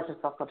knowledge and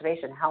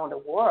self-cultivation, how in the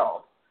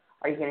world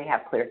are you going to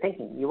have clear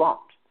thinking? You won't.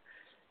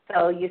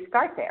 So you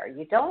start there.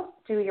 You don't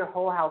do your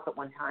whole house at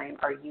one time,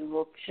 or you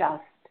will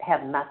just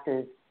have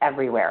messes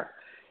everywhere.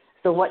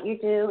 So what you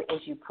do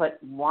is you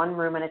put one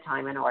room at a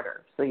time in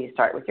order. So you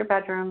start with your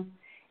bedroom,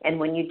 and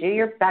when you do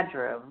your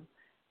bedroom,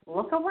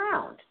 look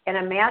around and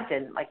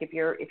imagine, like if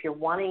you're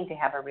wanting to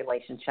have a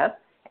relationship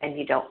and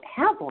you don't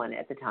have one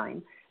at the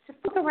time, just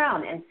look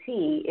around and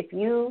see if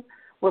you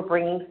were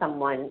bringing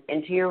someone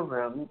into your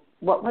room,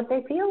 what would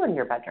they feel in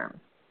your bedroom?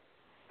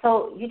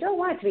 So you don't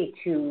want it to be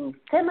too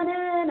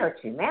feminine or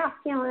too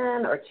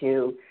masculine or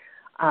too,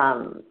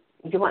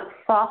 you want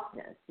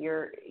softness.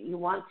 You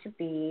want to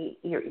be,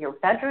 your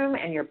bedroom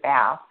and your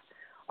bath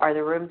are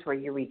the rooms where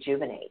you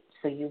rejuvenate.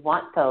 So you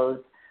want those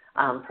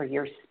for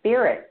your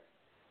spirit.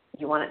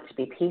 You want it to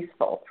be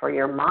peaceful. For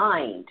your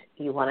mind,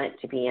 you want it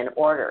to be in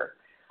order.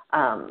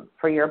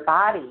 For your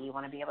body, you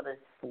want to be able to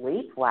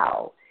sleep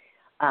well.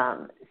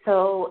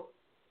 So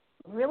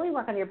really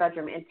work on your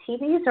bedroom. And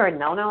TVs are a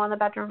no-no in the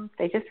bedroom.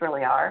 They just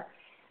really are.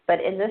 But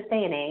in this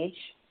day and age,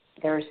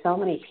 there are so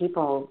many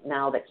people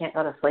now that can't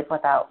go to sleep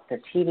without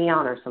their TV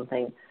on or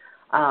something.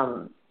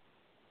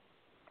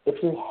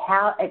 If you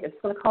have, it's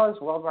going to cause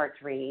World War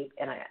III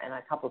in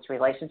a couple's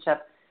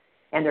relationship,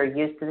 and they're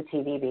used to the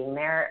TV being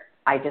there,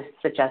 I just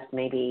suggest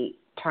maybe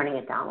turning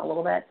it down a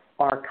little bit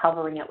or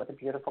covering it with a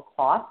beautiful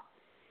cloth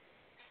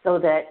so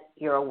that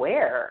you're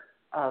aware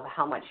of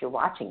how much you're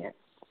watching it.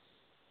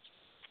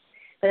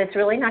 But it's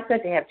really not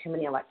good to have too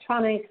many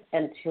electronics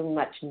and too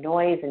much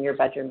noise in your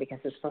bedroom because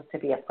it's supposed to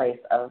be a place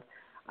of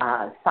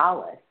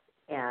solace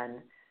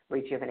and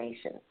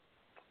rejuvenation.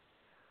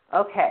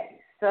 Okay,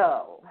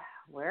 so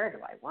where do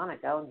I want to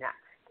go next?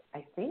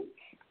 I think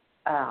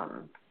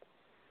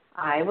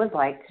I would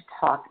like to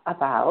talk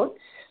about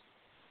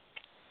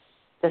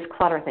this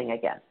clutter thing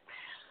again.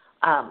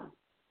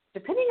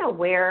 Depending on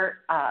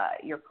where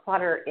your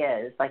clutter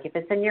is, like if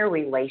it's in your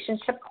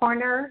relationship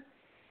corner,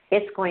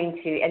 it's going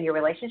to, and your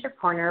relationship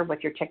corner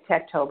with your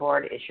tic-tac-toe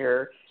board is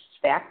your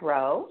back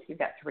row. You've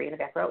got 3 in the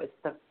back row. It's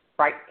the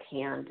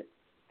right-hand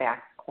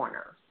back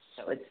corner.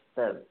 So it's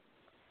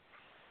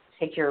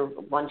take your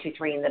 1, 2,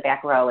 3 in the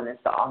back row, and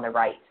it's on the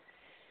right.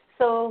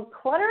 So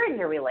clutter in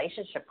your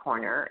relationship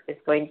corner is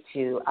going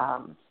to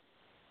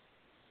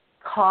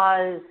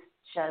cause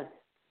just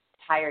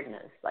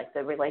tiredness. Like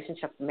the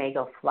relationship may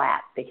go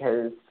flat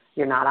because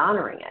you're not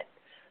honoring it.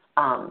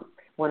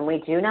 When we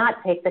do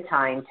not take the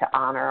time to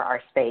honor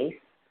our space,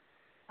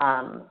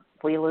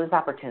 we lose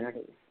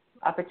opportunities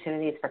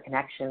for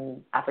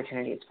connection,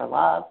 opportunities for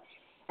love.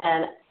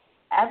 And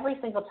every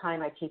single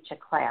time I teach a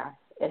class,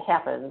 it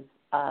happens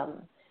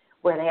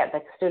where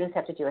the students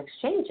have to do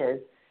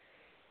exchanges.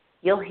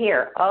 You'll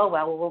hear, oh,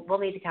 well, we'll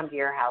need to come to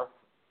your house.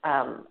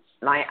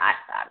 My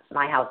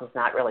house is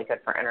not really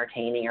good for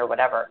entertaining or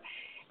whatever.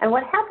 And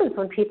what happens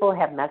when people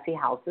have messy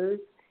houses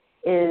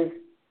is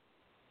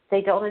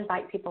they don't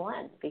invite people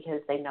in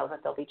because they know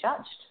that they'll be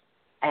judged,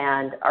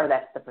 or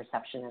that's the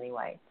perception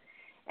anyway.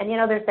 And,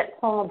 there's that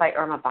poem by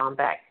Irma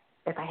Bombeck,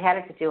 if I had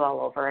it to do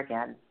all over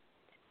again,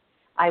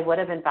 I would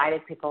have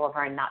invited people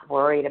over and not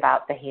worried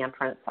about the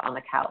handprints on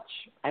the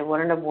couch. I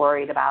wouldn't have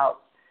worried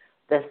about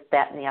this,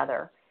 that, and the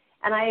other.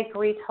 And I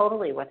agree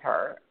totally with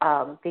her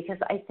because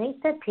I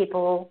think that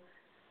people,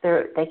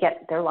 they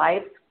get their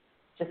lives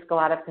just go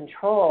out of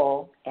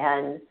control,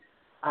 and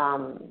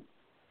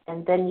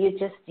then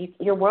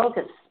your world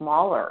gets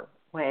smaller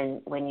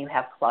when you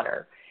have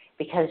clutter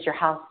because your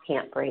house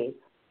can't breathe.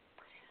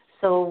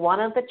 So one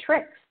of the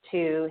tricks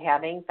to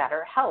having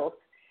better health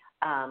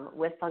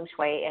with Feng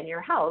Shui in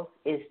your house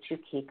is to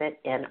keep it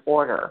in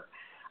order.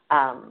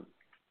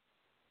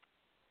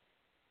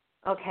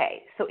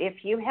 Okay, so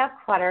if you have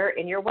clutter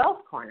in your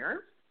wealth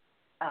corner,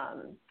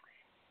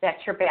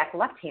 that's your back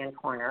left-hand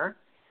corner,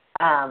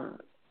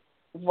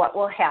 what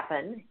will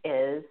happen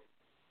is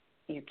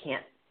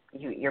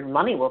your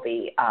money will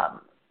be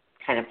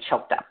kind of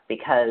choked up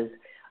because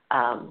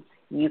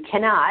you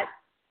cannot,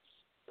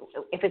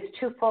 if it's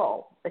too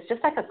full, it's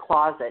just like a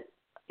closet.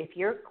 If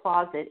your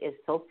closet is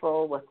so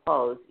full with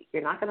clothes,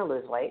 you're not going to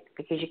lose weight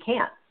because you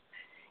can't.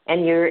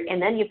 And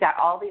then you've got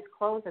all these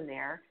clothes in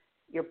there,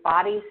 your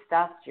body's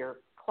stuffed, your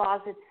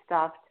closet's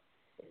stuffed.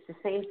 It's the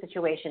same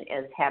situation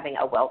as having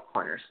a wealth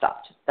corner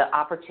stuffed. The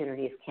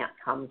opportunities can't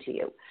come to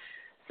you.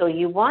 So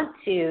you want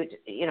to,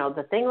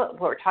 the thing that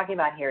we're talking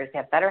about here is to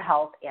have better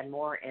health and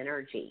more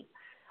energy.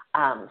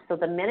 So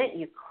the minute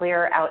you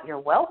clear out your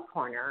wealth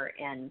corner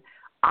and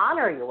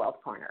honor your wealth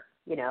corner,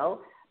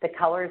 the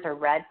colors are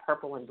red,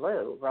 purple, and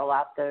blue. Roll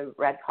out the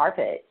red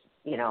carpet,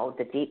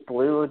 the deep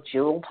blue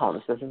jewel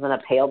tones. This isn't a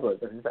pale blue.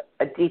 This is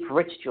a deep,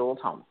 rich jewel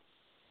tone.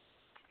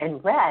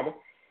 And red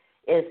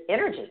is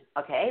energy,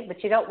 okay?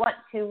 But you don't want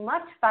too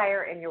much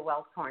fire in your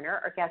wealth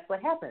corner, or guess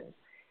what happens?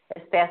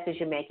 As fast as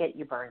you make it,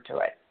 you burn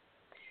through it.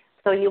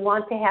 So you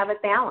want to have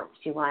it balanced.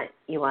 You want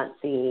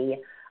the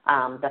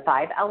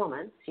 5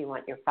 elements. You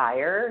want your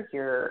fire,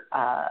 your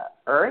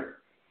earth,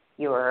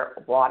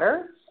 your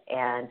water,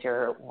 and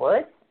your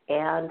wood,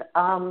 and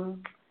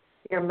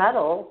your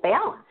metal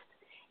balanced.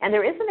 And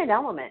there isn't an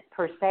element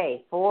per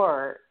se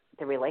for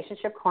the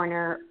relationship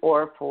corner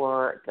or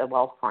for the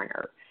wealth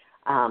corner.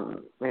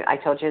 I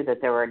told you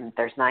that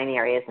there's 9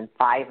 areas, and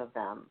 5 of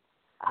them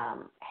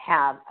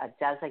have a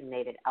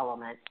designated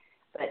element,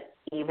 but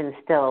even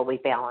still, we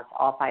balance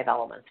all 5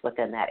 elements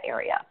within that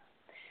area.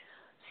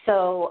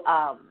 So,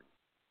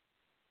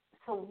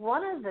 so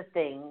one of the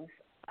things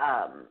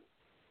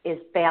is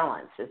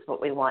balance, is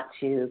what we want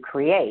to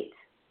create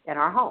in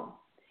our home.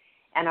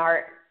 And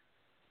our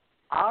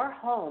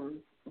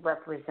homes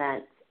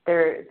represent,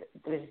 there's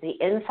the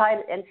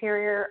inside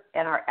interior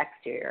and our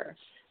exterior.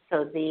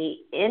 So the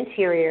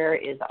interior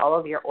is all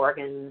of your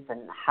organs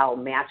and how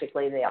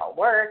magically they all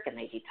work, and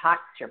they detox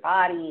your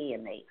body,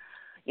 and they,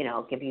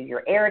 give you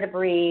your air to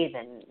breathe,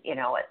 and,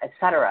 et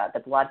cetera. The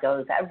blood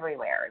goes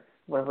everywhere.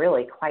 We're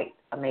really quite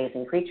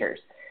amazing creatures.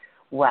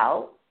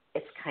 Well,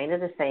 it's kind of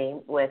the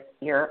same with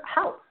your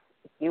house.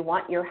 You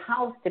want your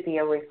house to be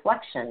a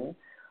reflection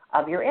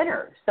of your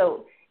inner.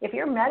 So if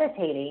you're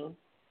meditating,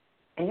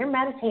 and you're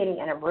meditating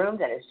in a room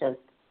that is just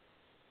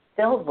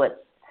filled with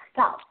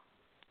stuff,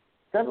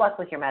 good luck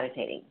with your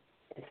meditating.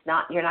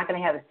 You're not going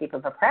to have as deep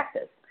of a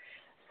practice.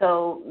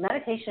 So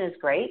meditation is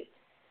great,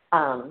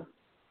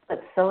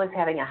 but so is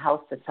having a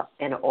house that's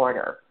in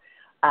order.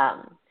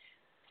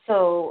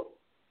 So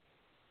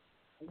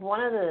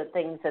one of the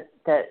things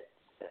that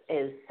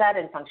is said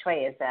in Feng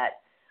Shui is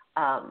that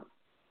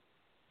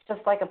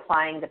just like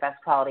applying the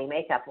best quality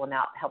makeup will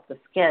not help the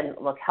skin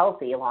look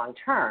healthy long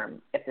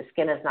term if the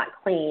skin is not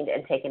cleaned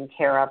and taken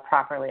care of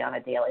properly on a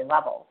daily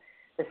level.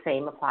 The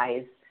same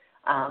applies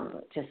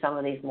to some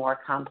of these more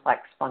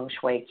complex Feng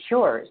Shui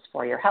cures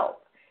for your health.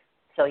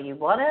 So you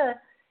want to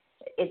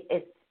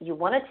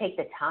take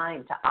the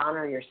time to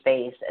honor your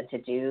space and to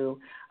do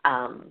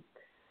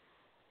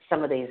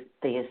some of these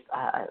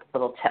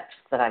little tips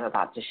that I'm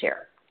about to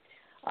share.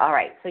 All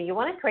right, so you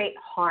want to create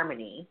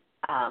harmony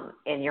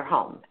in your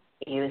home.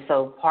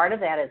 So part of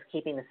that is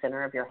keeping the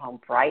center of your home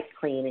bright,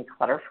 clean, and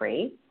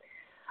clutter-free.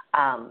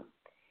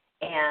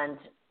 And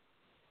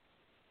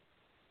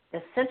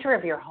the center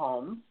of your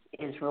home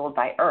is ruled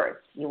by earth.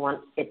 You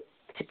want it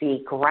to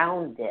be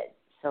grounded.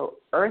 So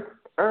earth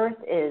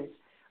is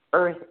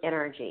earth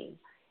energy.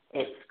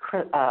 It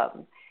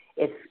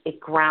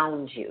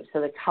grounds you. So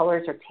the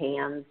colors are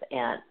tans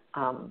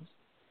and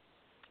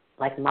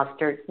like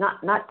mustard,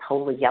 not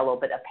totally yellow,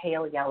 but a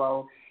pale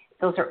yellow.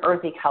 Those are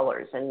earthy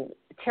colors, and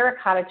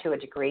terracotta to a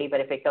degree, but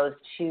if it goes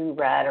too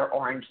red or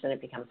orange, then it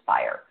becomes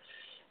fire.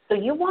 So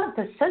you want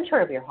the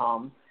center of your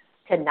home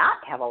to not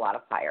have a lot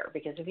of fire,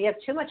 because if you have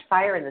too much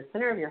fire in the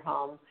center of your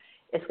home,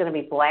 it's going to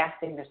be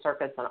blasting the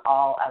circuits on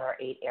all other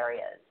 8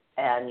 areas.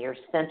 And your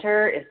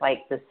center is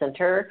like the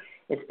center.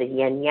 It's the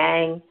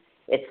yin-yang.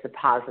 It's the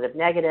positive,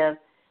 negative,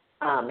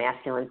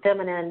 masculine,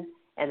 feminine,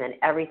 and then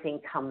everything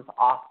comes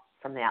off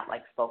from that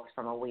like spokes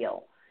from a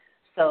wheel.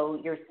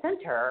 So your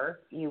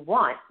center, you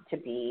want to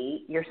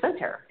be your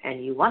center,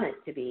 and you want it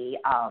to be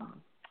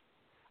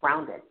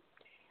grounded.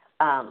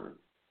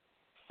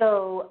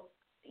 So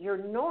your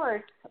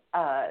north,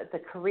 the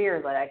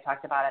career that I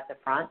talked about at the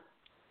front,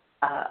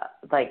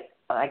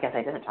 I guess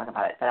I didn't talk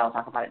about it, but I'll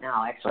talk about it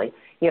now, actually.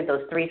 You have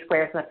those 3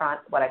 squares in the front.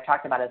 What I've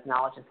talked about is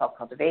knowledge and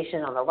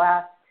self-cultivation on the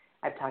left.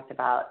 I've talked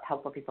about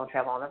helpful people and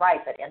travel on the right,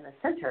 but in the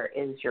center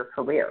is your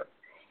career.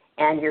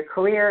 And your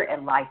career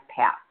and life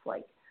path,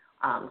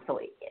 so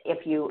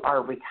if you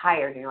are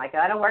retired and you're like,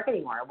 I don't work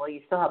anymore, well,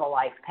 you still have a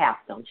life path,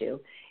 don't you?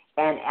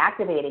 And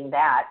activating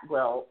that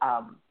will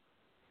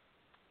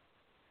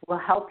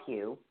help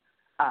you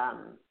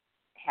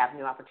have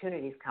new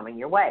opportunities coming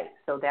your way.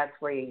 So that's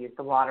where you use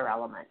the water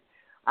element.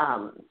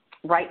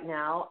 Right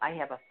now, I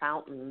have a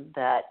fountain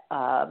that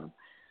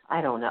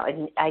I don't know.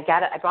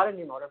 I bought a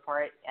new motor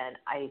for it, and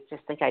I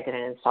just think I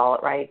didn't install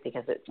it right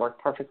because it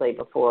worked perfectly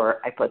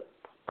before I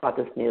bought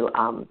this new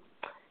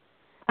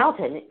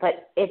fountain.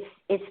 But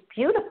it's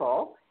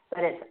beautiful,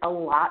 but it's a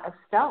lot of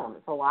stone.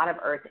 It's a lot of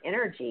earth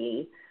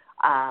energy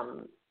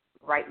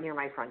right near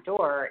my front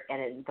door,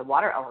 and the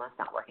water element's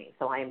not working.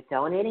 So I am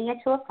donating it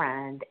to a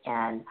friend,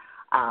 and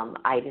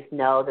I just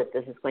know that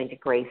this is going to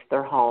grace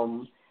their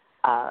home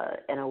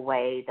in a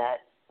way that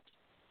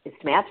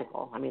it's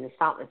magical. I mean, this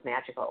fountain is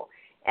magical.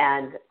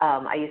 And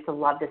I used to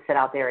love to sit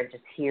out there and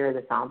just hear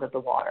the sounds of the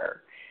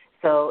water.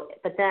 So,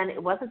 but then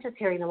it wasn't just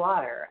hearing the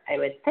water. I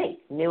would think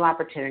new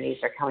opportunities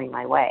are coming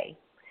my way.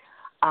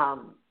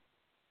 All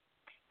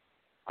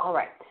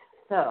right.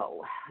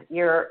 So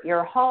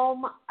your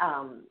home,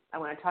 I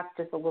want to talk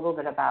just a little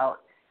bit about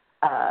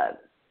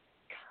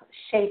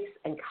shapes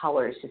and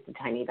colors just a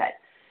tiny bit.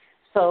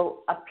 So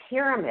a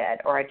pyramid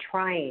or a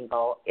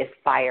triangle is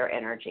fire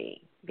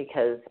energy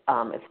because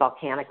it's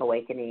volcanic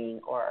awakening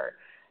or,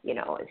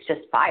 it's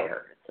just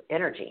fire, it's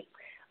energy.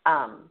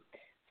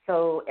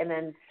 And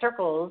then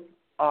circles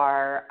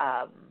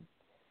are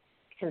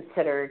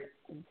considered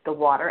the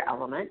water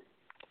element.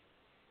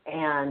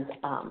 And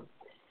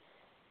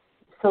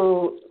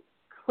so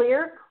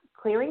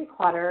clearing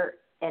clutter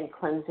and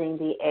cleansing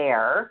the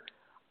air,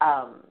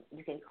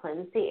 you can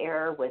cleanse the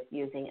air with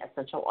using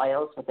essential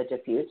oils with a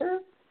diffuser.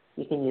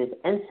 You can use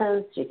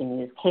incense. You can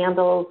use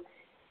candles.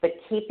 But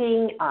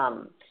keeping, I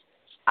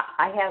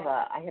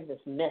have this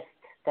mist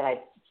that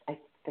I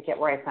forget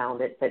where I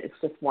found it, but it's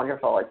just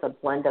wonderful. It's a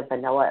blend of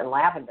vanilla and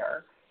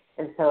lavender.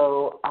 And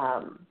so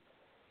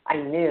I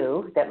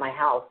knew that my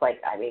house,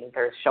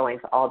 there's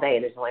showings all day.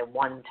 There's only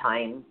one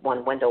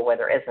window where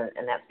there isn't,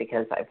 and that's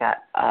because I've got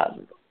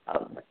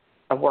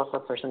a worker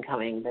person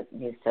coming that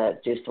needs to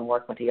do some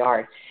work with the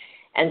yard.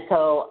 And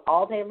so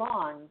all day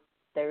long,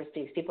 there's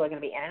these people are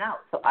going to be in and out.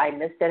 So I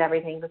misted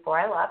everything before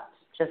I left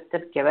just to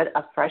give it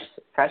a fresh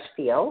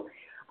feel.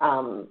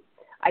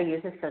 I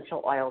use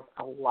essential oils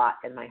a lot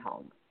in my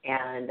home.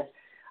 And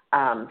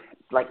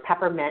like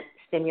peppermint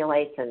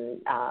stimulates and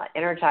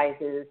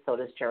energizes, so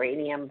does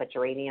geranium, but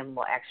geranium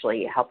will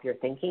actually help your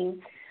thinking.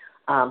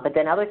 But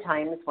then other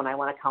times when I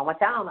want to calm it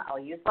down, I'll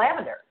use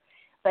lavender.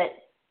 But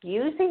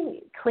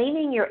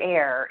cleaning your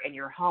air in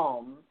your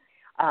home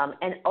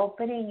and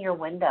opening your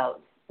windows.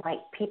 Like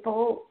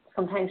people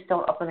sometimes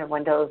don't open their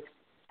windows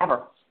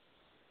ever.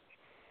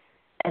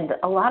 And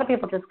a lot of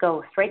people just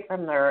go straight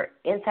from their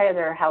inside of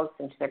their house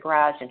into their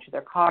garage, into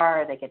their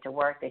car. They get to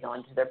work. They go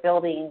into their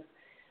buildings.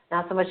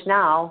 Not so much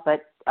now,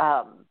 but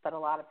a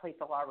lot of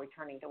people are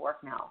returning to work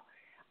now.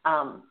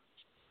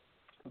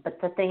 But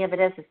the thing of it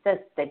is this: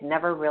 they've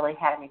never really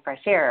had any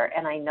fresh air.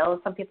 And I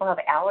know some people have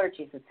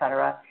allergies, et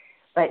cetera,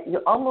 but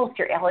your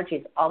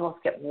allergies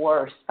almost get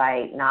worse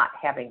by not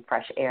having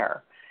fresh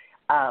air.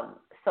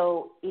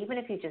 So even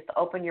if you just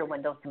open your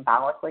window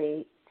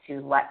symbolically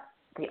to let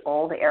the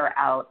old air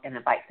out and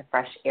invite the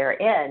fresh air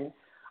in,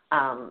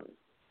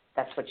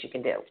 that's what you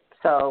can do.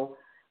 So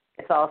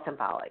it's all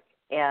symbolic.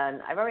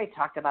 And I've already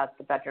talked about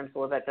the bedrooms a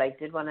little bit, but I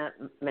did want to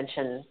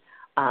mention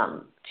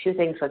two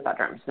things with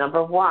bedrooms.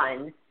 Number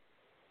one,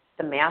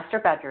 the master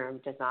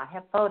bedroom does not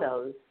have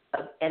photos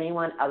of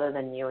anyone other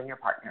than you and your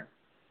partner.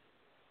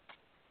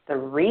 The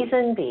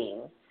reason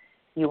being,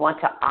 you want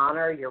to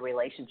honor your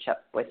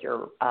relationship with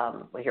your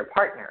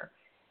partner.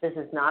 This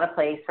is not a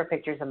place for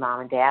pictures of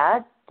mom and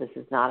dad. This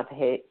is not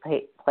a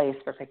place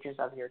for pictures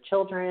of your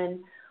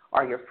children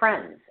or your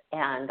friends.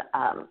 And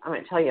I'm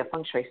going to tell you a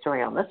feng shui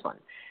story on this one.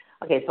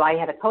 Okay, so I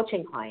had a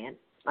coaching client.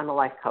 I'm a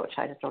life coach.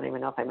 I just don't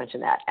even know if I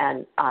mentioned that.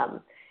 And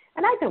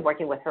I've been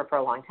working with her for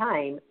a long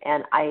time.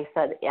 And I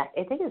said, yeah,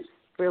 I think it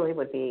really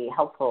would be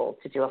helpful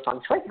to do a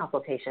feng shui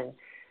consultation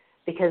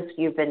because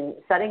you've been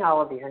setting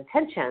all of these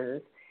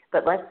intentions,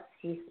 but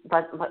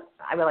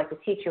I would like to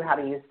teach you how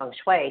to use feng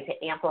shui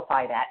to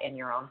amplify that in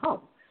your own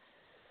home.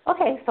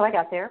 Okay, so I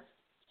got there.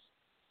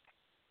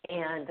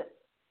 And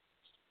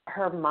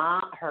her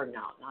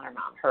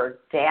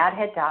dad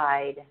had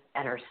died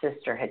and her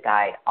sister had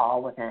died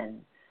all within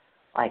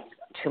like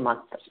 2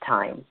 months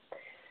time.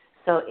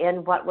 So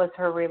in what was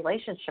her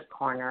relationship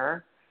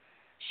corner,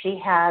 she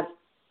had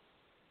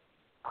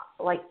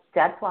like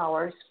dead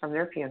flowers from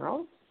their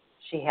funerals.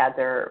 She had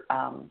their,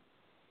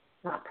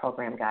 not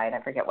program guide,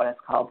 I forget what it's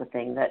called, the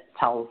thing that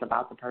tells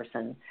about the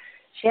person.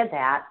 She had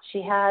that.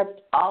 She had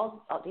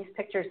all these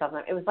pictures of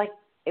them. It was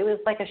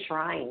like a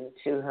shrine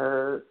to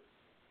her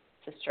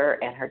sister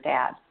and her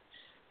dad.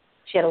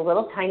 She had a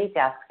little tiny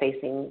desk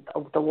facing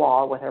the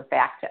wall with her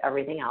back to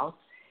everything else,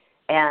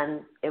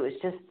 and it was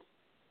just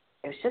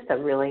a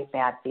really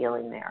bad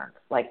feeling there,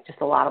 like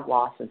just a lot of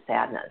loss and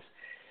sadness.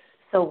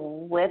 So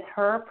with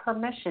her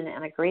permission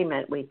and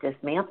agreement, we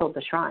dismantled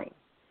the shrine,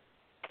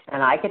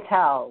 and I could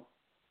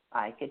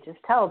just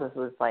tell this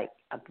was like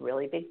a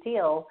really big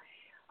deal.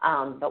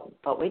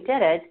 But we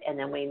did it, and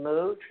then we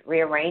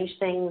rearranged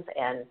things,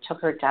 and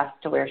took her desk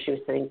to where she was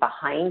sitting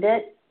behind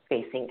it,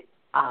 facing,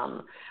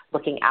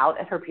 looking out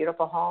at her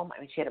beautiful home.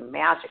 I mean, she had a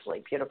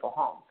magically beautiful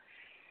home.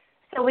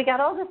 So we got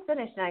all this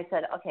finished, and I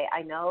said, okay,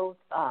 I know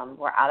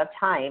we're out of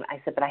time.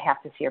 I said, but I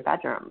have to see your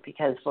bedroom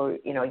because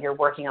you're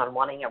working on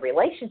wanting a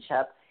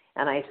relationship.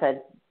 And I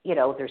said,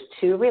 there's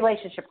 2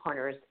 relationship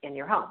corners in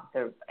your home.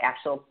 The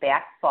actual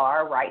back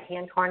far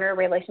right-hand corner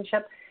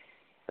relationship,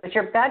 but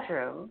your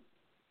bedroom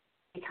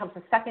becomes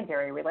a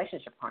secondary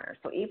relationship corner.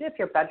 So even if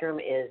your bedroom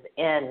is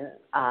in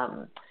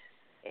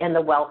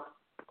the wealth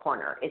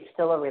corner, it's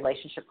still a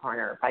relationship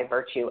corner by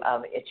virtue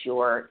of it's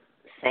your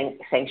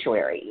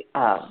sanctuary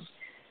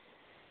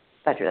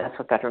bedroom. That's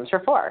what bedrooms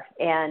are for.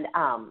 And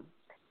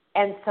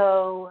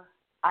so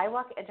I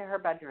walk into her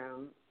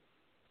bedroom,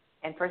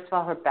 and first of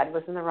all, her bed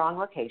was in the wrong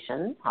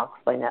location. I'll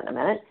explain that in a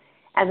minute.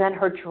 And then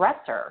her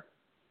dresser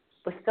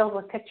was filled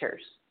with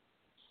pictures.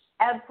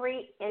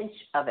 every inch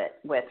of it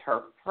with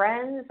her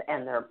friends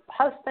and their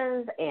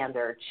husbands and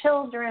their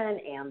children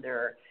and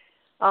their,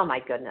 oh my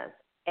goodness.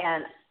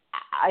 And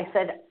I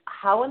said,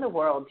 how in the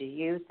world do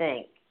you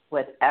think,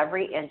 with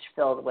every inch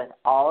filled with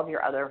all of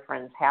your other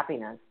friends'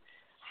 happiness,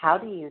 how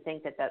do you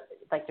think that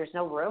like there's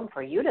no room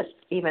for you to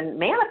even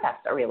manifest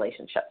a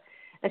relationship?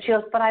 And she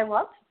goes, but I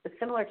love,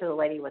 similar to the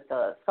lady with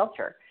the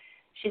sculpture.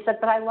 She said,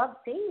 but I love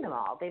seeing them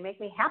all. They make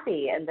me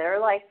happy, and they're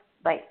like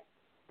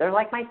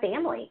my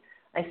family.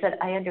 I said,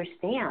 I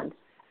understand,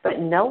 but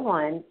no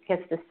one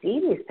gets to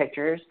see these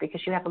pictures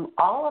because you have them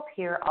all up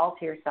here, all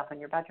to yourself in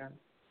your bedroom.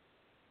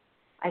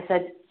 I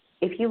said,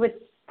 if you would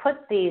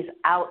put these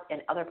out in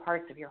other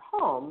parts of your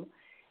home,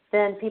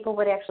 then people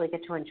would actually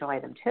get to enjoy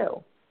them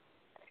too.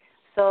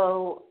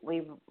 So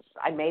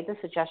I made the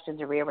suggestion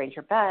to rearrange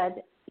your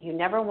bed. You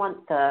never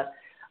want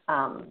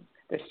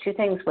there's two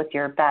things with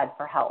your bed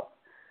for health.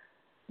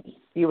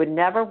 You would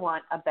never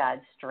want a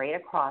bed straight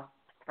across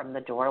from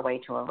the doorway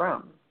to a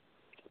room,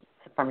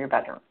 from your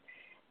bedroom,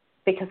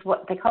 because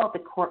what they call it the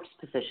corpse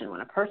position.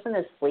 When a person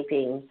is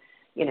sleeping,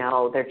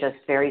 they're just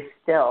very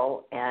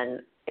still,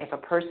 and if a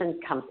person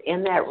comes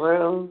in that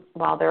room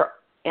while they're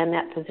in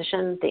that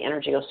position, the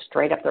energy goes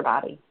straight up their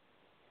body,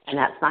 and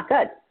that's not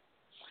good.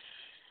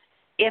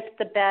 If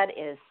the bed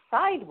is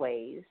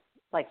sideways,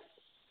 like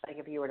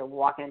if you were to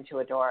walk into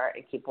a door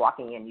and keep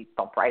walking and you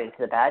bump right into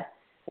the bed,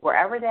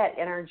 wherever that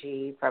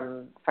energy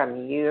from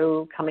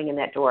you coming in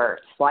that door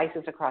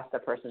slices across the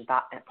person's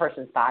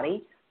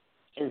body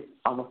is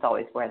almost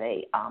always where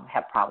they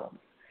have problems.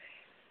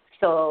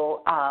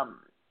 So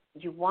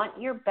you want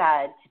your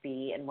bed to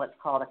be in what's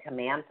called a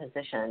command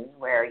position,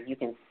 where you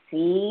can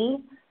see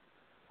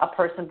a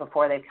person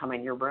before they come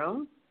in your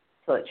room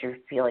so that you're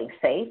feeling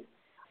safe.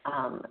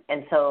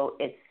 And so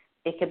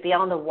it could be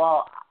on the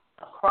wall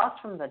across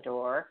from the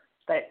door,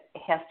 but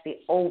it has to be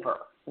over,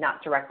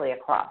 not directly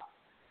across.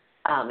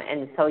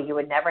 And so you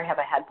would never have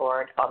a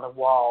headboard on the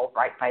wall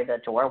right by the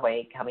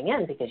doorway coming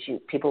in, because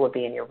people would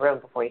be in your room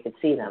before you could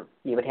see them.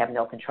 You would have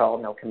no control,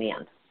 no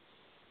command.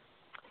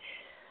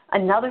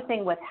 Another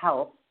thing with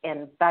health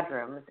in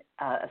bedrooms,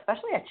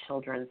 especially a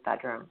children's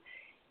bedroom,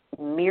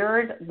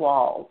 mirrored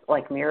walls,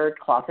 like mirrored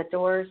closet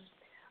doors,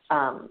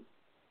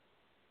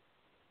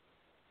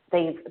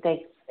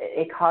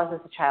 it causes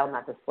the child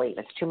not to sleep.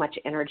 It's too much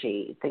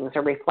energy. Things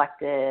are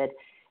reflected,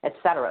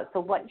 etc. So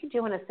what you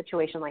do in a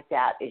situation like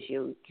that is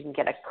you can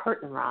get a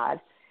curtain rod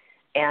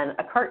and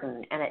a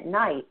curtain, and at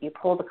night you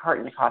pull the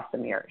curtain across the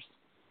mirrors.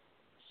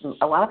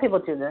 A lot of people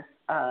do this,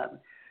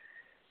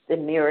 the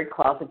mirrored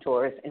closet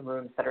doors in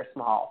rooms that are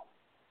small.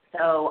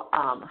 So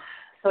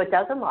it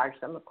does enlarge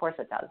them, of course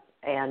it does.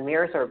 And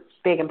mirrors are a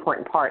big,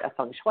 important part of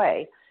Feng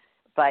Shui,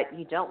 but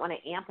you don't want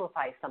to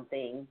amplify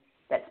something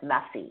that's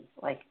messy.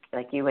 Like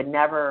you would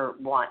never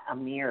want a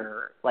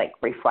mirror like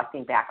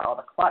reflecting back all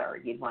the clutter.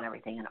 You'd want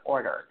everything in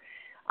order.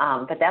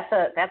 But that's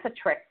a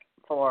trick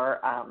for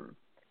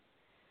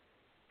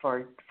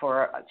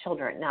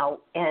children. Now,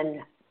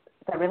 in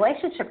the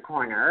relationship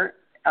corner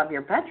of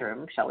your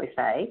bedroom, shall we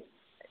say,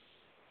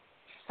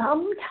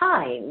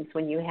 sometimes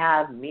when you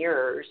have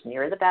mirrors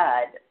near the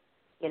bed,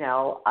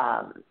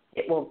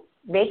 it will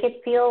make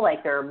it feel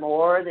like there are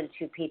more than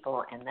two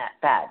people in that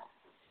bed.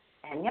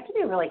 And you have to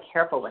be really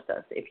careful with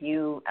this. If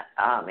you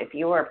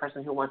are a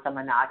person who wants a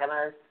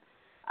monogamous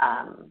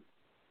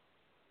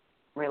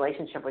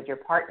relationship with your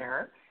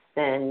partner,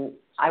 then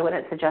I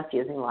wouldn't suggest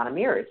using a lot of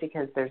mirrors,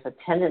 because there's a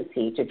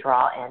tendency to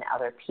draw in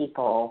other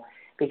people,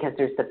 because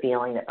there's the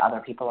feeling that other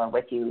people are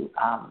with you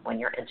when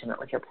you're intimate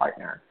with your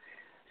partner.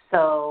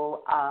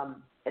 So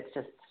it's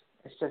just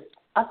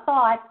a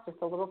thought, just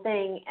a little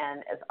thing,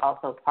 and it's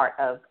also part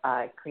of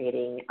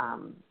creating,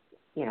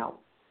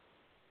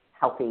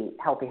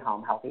 healthy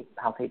home,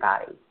 healthy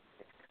body.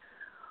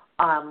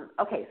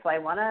 Okay, so I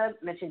want to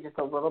mention just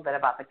a little bit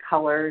about the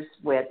colors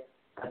with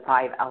the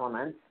 5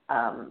 elements.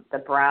 The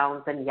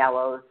browns and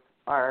yellows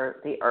are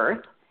the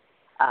earth,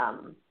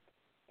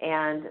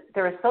 and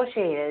they're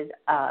associated,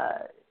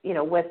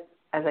 with,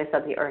 as I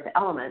said, the earth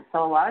element.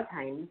 So a lot of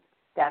times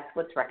that's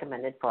what's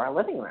recommended for a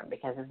living room,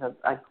 because it's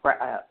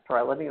for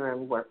a living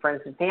room where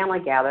friends and family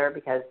gather,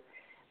 because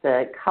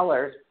the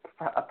colors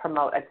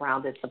promote a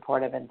grounded,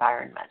 supportive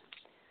environment.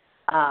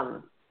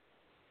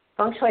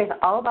 Feng Shui is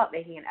all about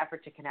making an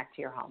effort to connect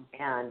to your home.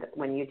 And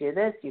when you do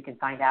this, you can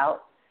find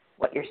out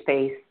what your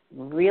space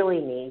really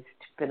needs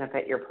to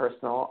benefit your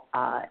personal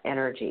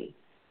energy.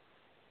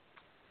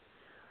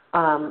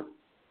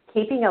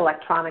 Keeping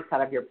electronics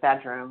out of your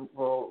bedroom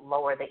will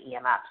lower the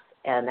EMFs,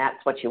 and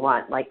that's what you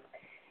want. Like,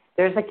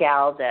 there's a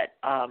gal that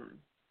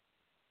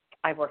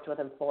I worked with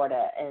in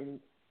Florida, and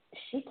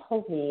she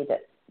told me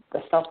that the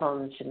cell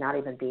phone should not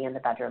even be in the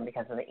bedroom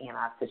because of the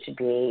EMFs. It should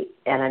be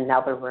in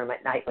another room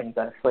at night when you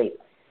go to sleep.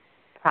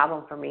 The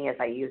problem for me is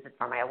I use it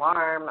for my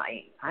alarm.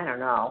 I don't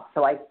know.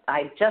 So I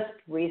just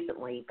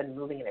recently been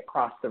moving it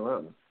across the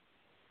room,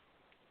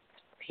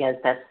 because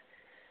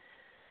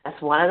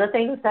that's one of the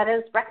things that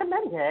is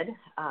recommended.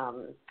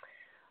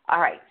 All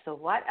right, so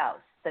what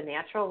else? The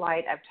natural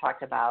light I've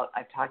talked about.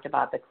 I've talked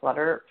about the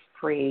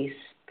clutter-free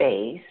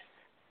space.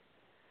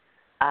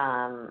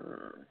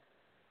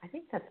 I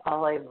think that's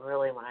all I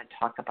really want to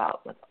talk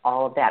about with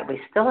all of that.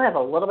 We still have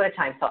a little bit of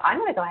time, so I'm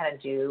going to go ahead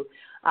and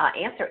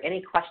answer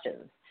any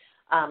questions.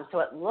 So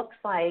it looks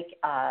like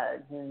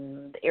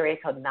the area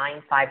code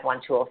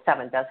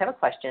 951207 does have a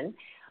question.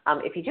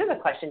 If you do have a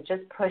question,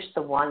 just push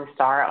the 1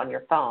 star on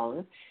your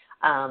phone.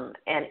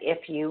 And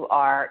if you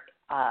are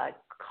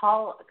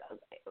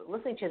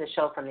listening to the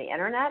show from the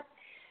internet,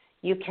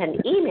 you can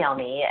email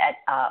me at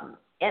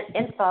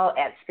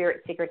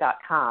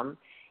info@spiritseeker.com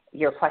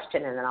your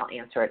question, and then I'll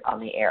answer it on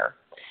the air.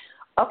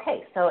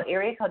 Okay, so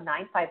area code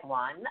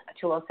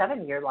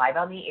 951-207, you're live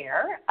on the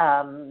air.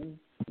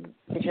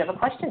 Did you have a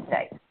question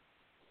today?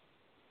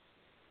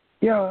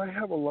 Yeah, I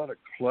have a lot of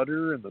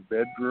clutter in the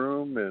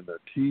bedroom and a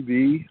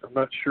TV. I'm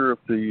not sure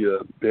if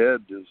the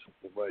bed is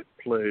the right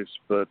place,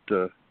 but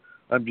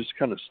I'm just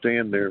kind of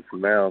staying there for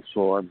now,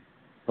 so I'm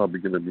probably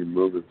going to be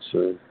moving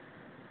soon.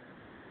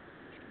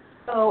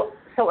 So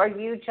are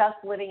you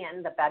just living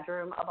in the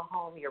bedroom of a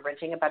home? You're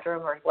renting a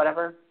bedroom or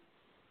whatever?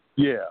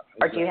 Yeah.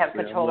 Or do you have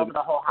control over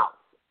the whole house?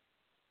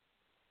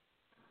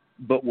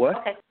 But what?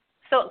 Okay.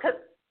 So,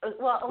 a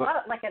lot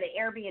of, like at an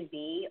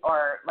Airbnb,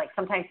 or like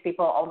sometimes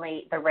people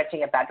they're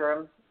renting a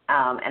bedroom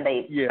and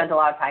they spend a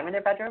lot of time in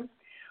their bedroom.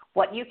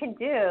 What you can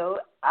do,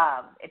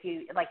 if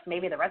you, like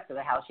maybe the rest of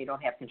the house you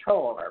don't have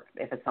control over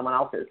if it's someone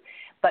else's,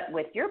 but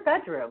with your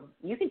bedroom,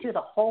 you can do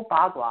the whole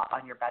bagua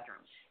on your bedroom.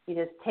 You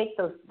just take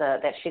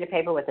that sheet of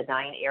paper with the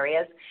 9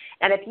 areas,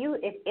 and if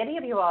any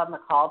of you on the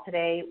call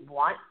today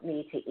want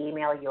me to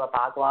email you a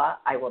bagua,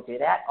 I will do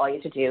that. All you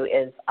have to do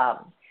is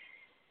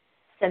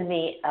send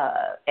me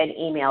an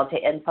email to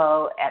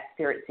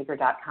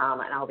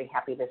info@spiritseeker.com, and I'll be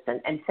happy to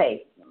send and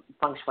say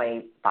Feng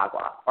Shui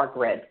bagua or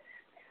grid.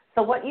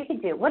 So what you can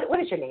do, what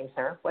is your name,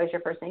 sir? What is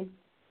your first name?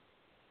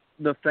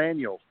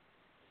 Nathaniel.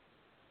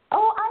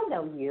 Oh, I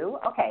know you.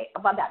 Okay,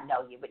 well, not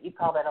know you, but you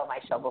called it on my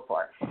show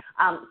before.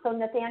 So,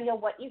 Nathaniel,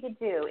 what you could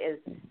do is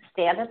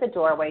stand at the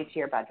doorway to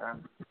your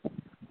bedroom,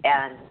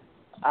 and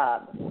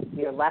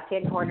your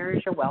left-hand corner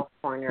is your wealth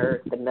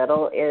corner, the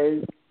middle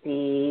is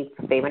the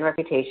fame and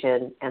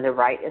reputation, and the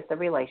right is the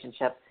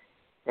relationship.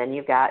 Then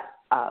you've got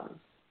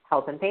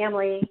health and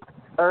family,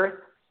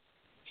 earth,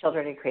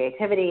 children and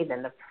creativity.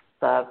 Then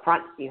the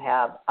front you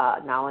have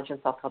knowledge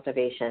and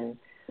self-cultivation,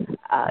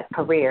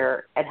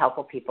 career, and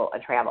helpful people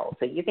and travel.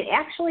 So you can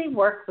actually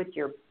work with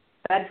your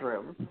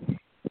bedroom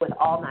with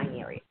all 9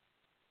 areas.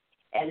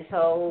 And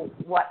so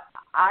what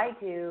I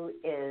do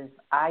is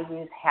I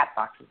use hat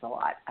boxes a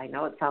lot. I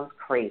know it sounds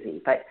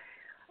crazy, but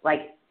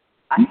like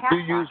a hat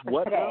box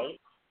for today,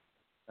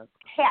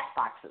 hat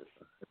boxes.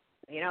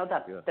 You know,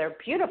 they're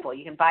beautiful.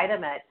 You can buy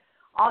them at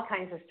all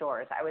kinds of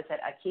stores. I was at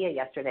IKEA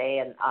yesterday,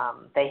 and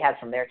they had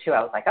some there too.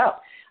 I was like,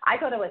 oh, I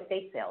go to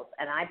estate sales,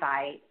 and I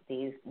buy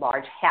these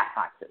large hat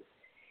boxes.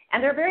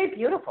 And they're very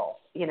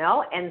beautiful, you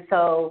know. And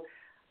so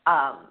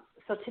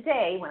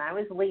today when I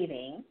was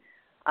leaving,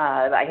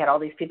 I had all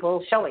these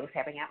people showings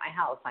happening at my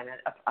house. I'm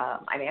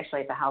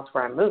actually at the house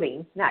where I'm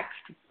moving next.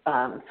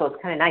 So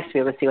it's kind of nice to be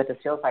able to see what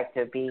this feels like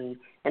to be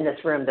in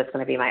this room that's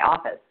going to be my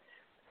office.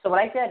 So what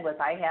I did was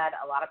I had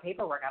a lot of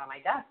paperwork out on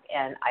my desk,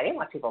 and I didn't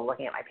want people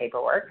looking at my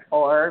paperwork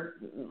or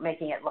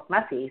making it look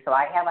messy. So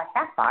I have a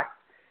hat box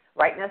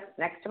right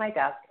next to my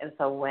desk. And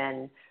so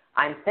when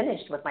I'm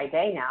finished with my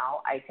day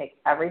now, I take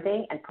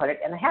everything and put it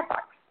in the hat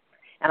box,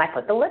 and I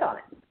put the lid on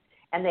it,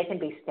 and they can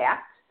be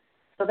stacked.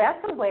 So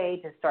that's a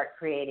way to start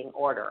creating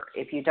order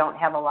if you don't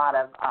have a lot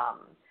of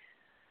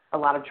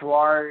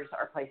drawers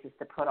or places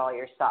to put all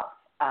your stuff.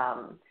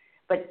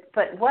 But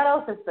what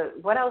else is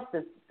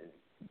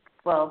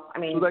well, I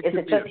mean, so is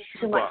it just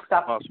too much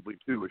stuff? Possibly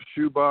too. A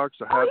shoe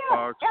box, a hat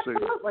box.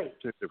 Absolutely.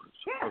 Yeah,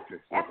 okay.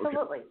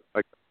 Absolutely.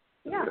 Okay.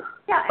 Yeah.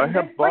 I have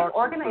boxes, like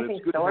organizing but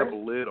it's good stores. to have a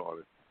lid on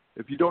it.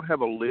 If you don't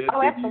have a lid,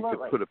 maybe absolutely. you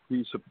could put a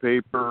piece of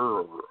paper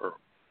or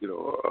a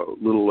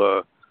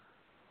little,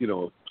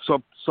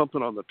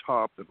 something on the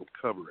top that will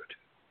cover it.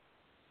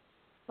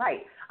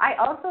 Right. I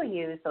also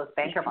use those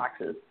banker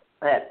boxes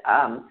that,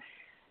 and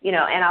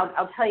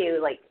I'll tell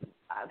you, like,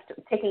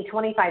 taking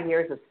 25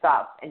 years of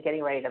stuff and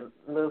getting ready to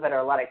move it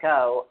or let it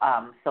go.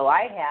 So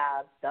I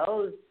have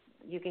those.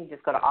 You can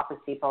just go to Office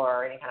Depot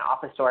or any kind of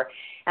office store.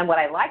 And what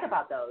I like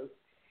about those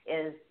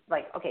is,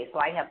 like, okay, so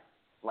I have,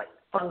 like,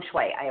 Feng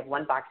Shui. I have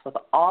one box with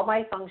all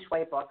my Feng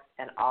Shui books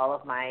and all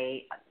of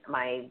my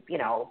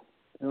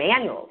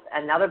manuals.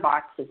 Another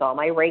box is all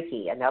my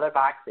Reiki. Another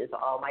box is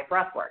all my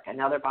breath work.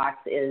 Another box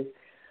is,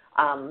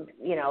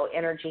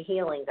 energy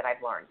healing that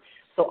I've learned.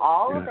 So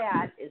all of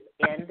that is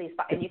in these,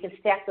 and you can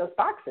stack those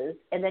boxes,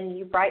 and then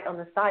you write on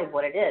the side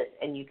what it is,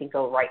 and you can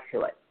go right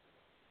to it.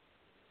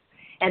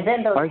 And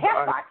then those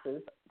hat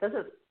boxes, this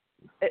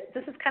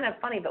is kind of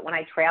funny, but when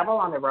I travel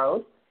on the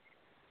road,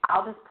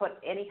 I'll just put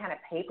any kind of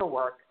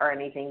paperwork or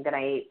anything that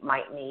I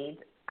might need.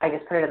 I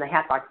just put it in the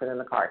hat box and in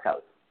the car it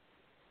goes.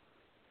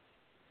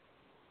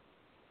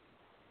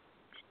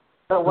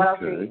 So what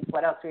else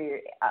are you?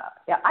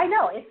 I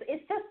know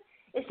it's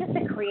it's just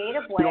a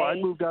creative way. You know, I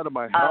moved out of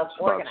my house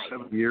about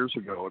organizing. 7 years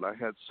ago, and I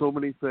had so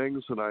many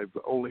things, and I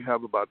only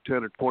have about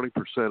 10 or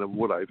 20% of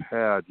what I've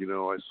had. You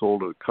know, I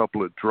sold a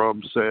couple of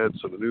drum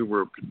sets and a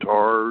number of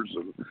guitars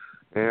and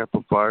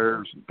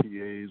amplifiers and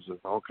PAs and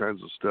all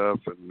kinds of stuff,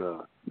 and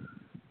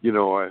you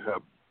know, I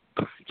have,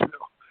 you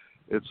know,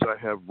 I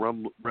have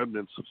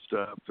remnants of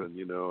stuff, and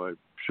you know, I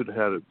should have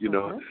had it. You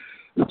know,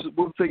 this is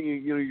one thing.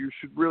 You know, you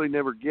should really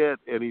never get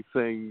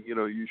anything. You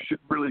know, you should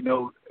really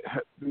know.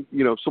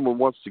 You know, if someone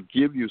wants to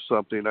give you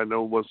something, I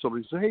know when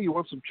somebody says, "Hey, you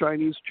want some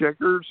Chinese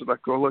checkers?" and I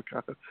go, "Look,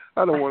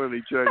 I don't want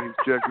any Chinese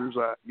checkers.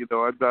 You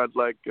know, I'm not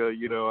like,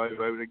 you know,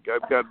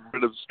 I've gotten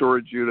rid of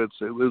storage units.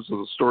 It lives in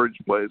a storage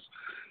place,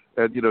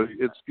 and you know,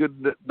 it's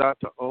good not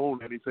to own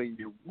anything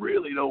you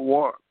really don't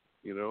want.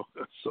 You know,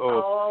 so."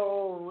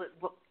 Oh,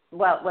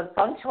 well, with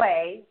Feng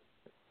Shui,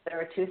 there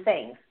are two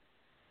things,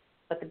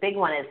 but the big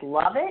one is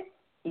love it,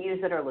 use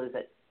it, or lose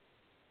it.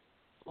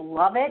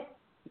 Love it,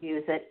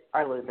 use it,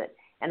 or lose it.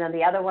 And then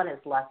the other one is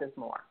less is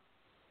more.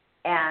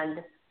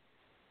 And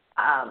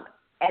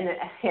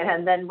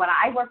then when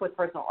I work with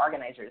personal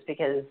organizers,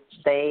 because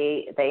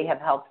they have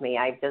helped me,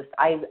 I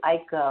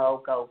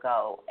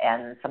go,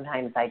 and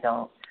sometimes I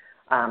don't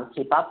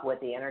keep up with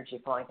the energy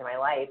flowing through my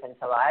life, and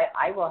so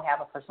I will have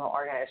a personal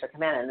organizer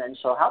come in, and then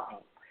she'll help me.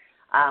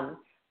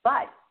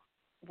 But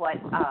what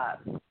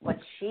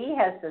she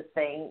has this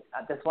thing,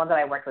 this one that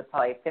I worked with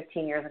probably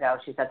 15 years ago,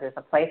 she said there's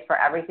a place for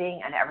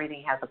everything, and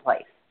everything has a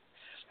place.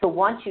 So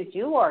once you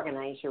do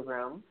organize your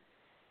room,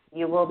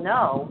 you will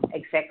know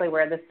exactly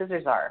where the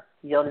scissors are.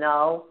 You'll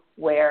know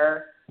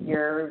where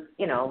your,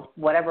 you know,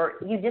 whatever,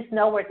 you just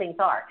know where things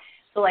are.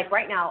 So like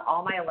right now,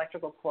 all my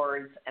electrical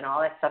cords and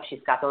all that stuff, she's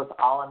got those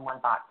all in one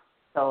box.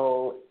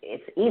 So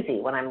it's easy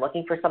when I'm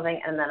looking for something.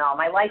 And then all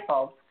my light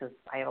bulbs, because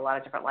I have a lot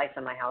of different lights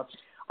in my house,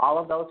 all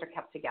of those are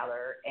kept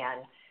together.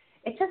 And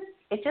it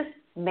just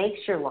makes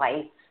your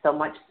life so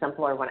much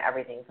simpler when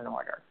everything's in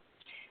order.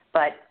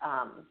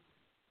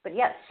 But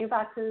yes, shoe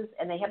boxes,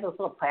 and they have those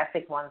little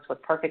plastic ones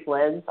with perfect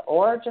lids,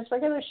 or just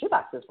regular shoe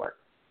boxes work.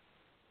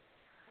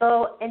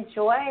 So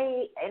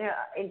enjoy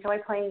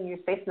playing in your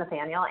space,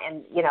 Nathaniel.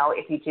 And, you know,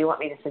 if you do want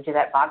me to send you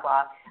that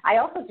bagua, I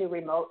also do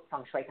remote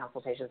Feng Shui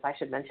consultations. I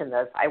should mention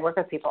this. I work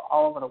with people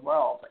all over the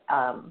world.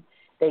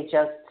 They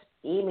just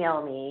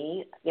email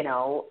me, you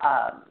know,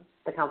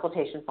 the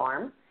consultation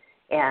form.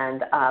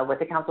 And with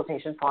the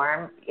consultation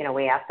form, you know,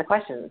 we ask the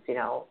questions, you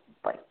know,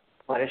 like,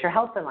 what has your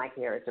health been like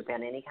here? Has there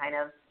been any kind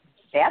of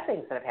bad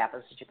things that have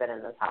happened since you've been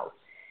in this house?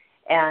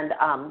 And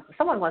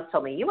someone once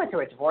told me, you went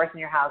through a divorce in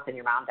your house and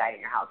your mom died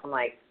in your house. I'm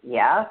like,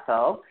 yeah,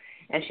 so?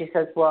 And she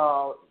says,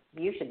 well,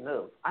 you should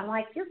move. I'm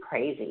like, you're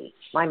crazy.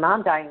 My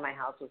mom dying in my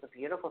house was a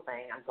beautiful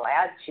thing. I'm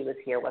glad she was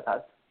here with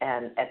us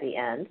and at the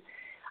end.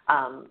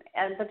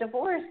 And the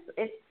divorce,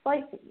 it's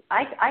like,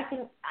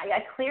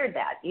 I cleared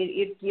that.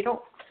 You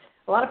don't,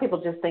 a lot of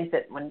people just think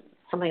that when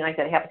something like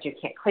that happens, you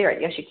can't clear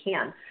it. Yes, you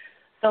can.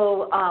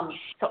 So I'm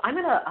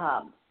going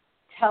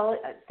to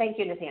thank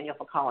you, Nathaniel,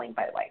 for calling,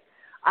 by the way.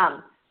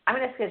 I'm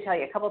just going to tell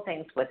you a couple of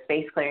things with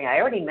space clearing. I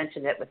already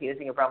mentioned it with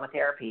using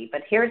aromatherapy,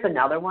 but here's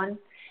another one.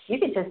 You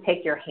can just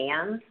take your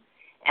hands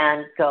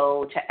and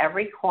go to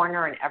every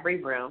corner in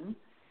every room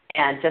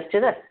and just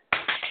do this.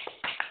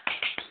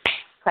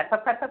 Clap,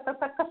 clap, clap, clap, clap,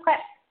 clap, clap, clap.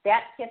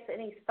 That gets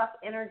any stuck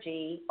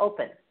energy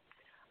open.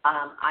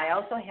 I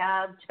also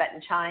have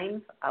Tibetan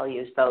chimes. I'll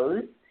use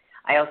those.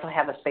 I also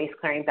have a space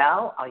clearing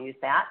bell. I'll use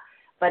that.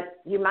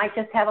 But you might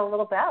just have a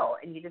little bell,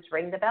 and you just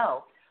ring the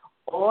bell.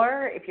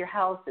 Or if your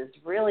house is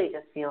really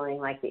just feeling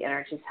like the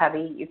energy is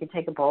heavy, you can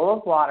take a bowl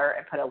of water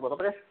and put a little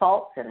bit of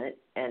salt in it.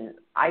 And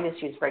I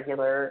just use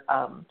regular,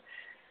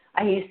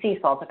 I use sea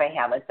salt if I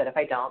have it, but if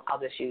I don't, I'll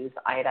just use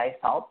iodized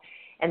salt.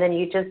 And then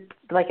you just,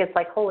 it's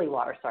like holy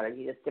water sort of.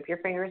 You just dip your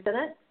fingers in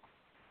it.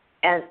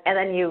 And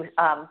then you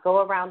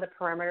go around the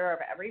perimeter of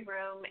every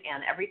room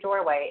and every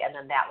doorway, and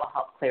then that will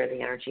help clear the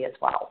energy as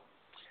well.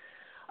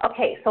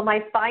 Okay, so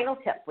my final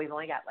tip, we've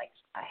only got like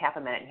a half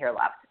a minute here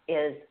left,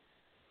 is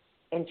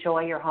enjoy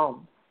your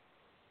home.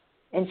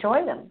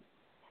 Enjoy them.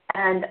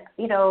 And,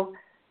 you know,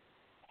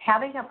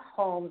 having a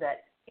home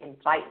that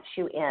invites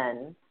you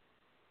in,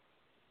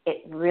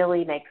 it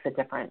really makes a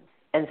difference.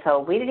 And so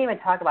we didn't even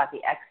talk about the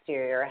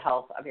exterior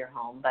health of your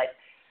home, but,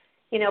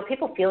 you know,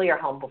 people feel your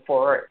home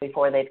before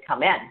they've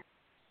come in.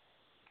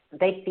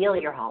 They feel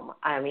your home.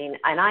 I mean,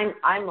 and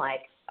I'm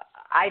like,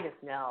 I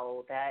just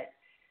know that,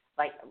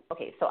 like,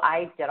 okay, so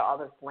I did all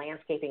this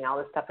landscaping, all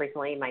this stuff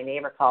recently. My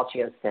neighbor called. She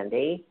goes,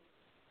 Cynde,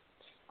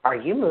 are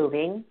you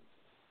moving?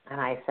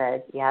 And I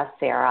said, yes,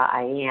 Sarah,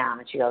 I am.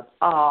 And she goes,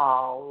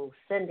 oh,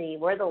 Cynde,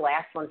 we're the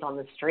last ones on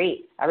the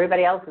street.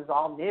 Everybody else is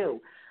all new.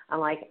 I'm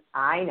like,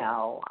 I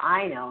know,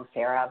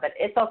 Sarah, but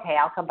it's okay.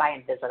 I'll come by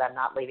and visit. I'm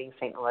not leaving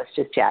St. Louis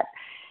just yet.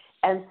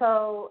 And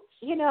so,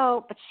 you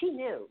know, but she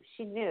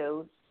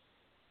knew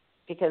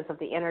because of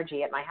the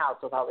energy at my house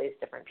with all these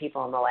different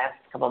people in the last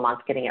couple of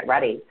months getting it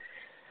ready.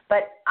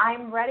 But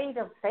I'm ready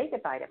to say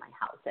goodbye to my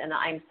house, and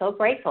I'm so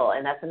grateful.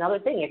 And that's another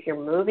thing. If you're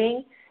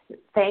moving,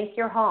 thank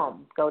your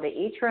home. Go to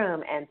each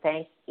room and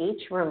thank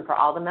each room for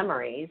all the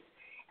memories.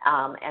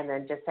 and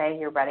then just say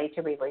you're ready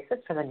to release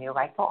it for the new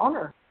rightful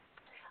owner.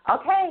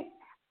 Okay.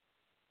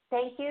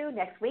 Thank you.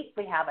 Next week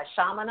we have a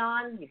shaman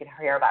on. You can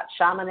hear about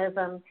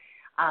shamanism.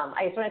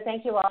 I just want to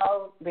thank you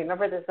all.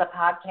 Remember, this is a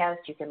podcast.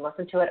 You can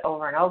listen to it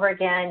over and over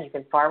again. You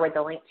can forward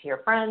the link to your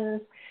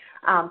friends.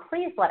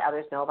 Please let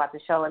others know about the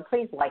show, and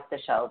please like the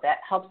show. That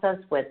helps us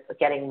with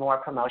getting more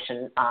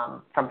promotion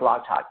from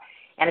Blog Talk.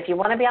 And if you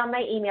want to be on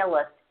my email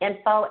list,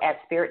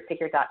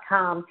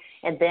 info@spiritseeker.com,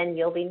 and then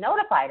you'll be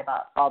notified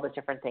about all the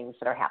different things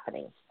that are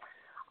happening.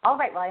 All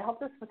right. Well, I hope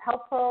this was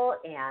helpful,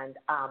 and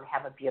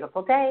have a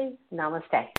beautiful day. Namaste.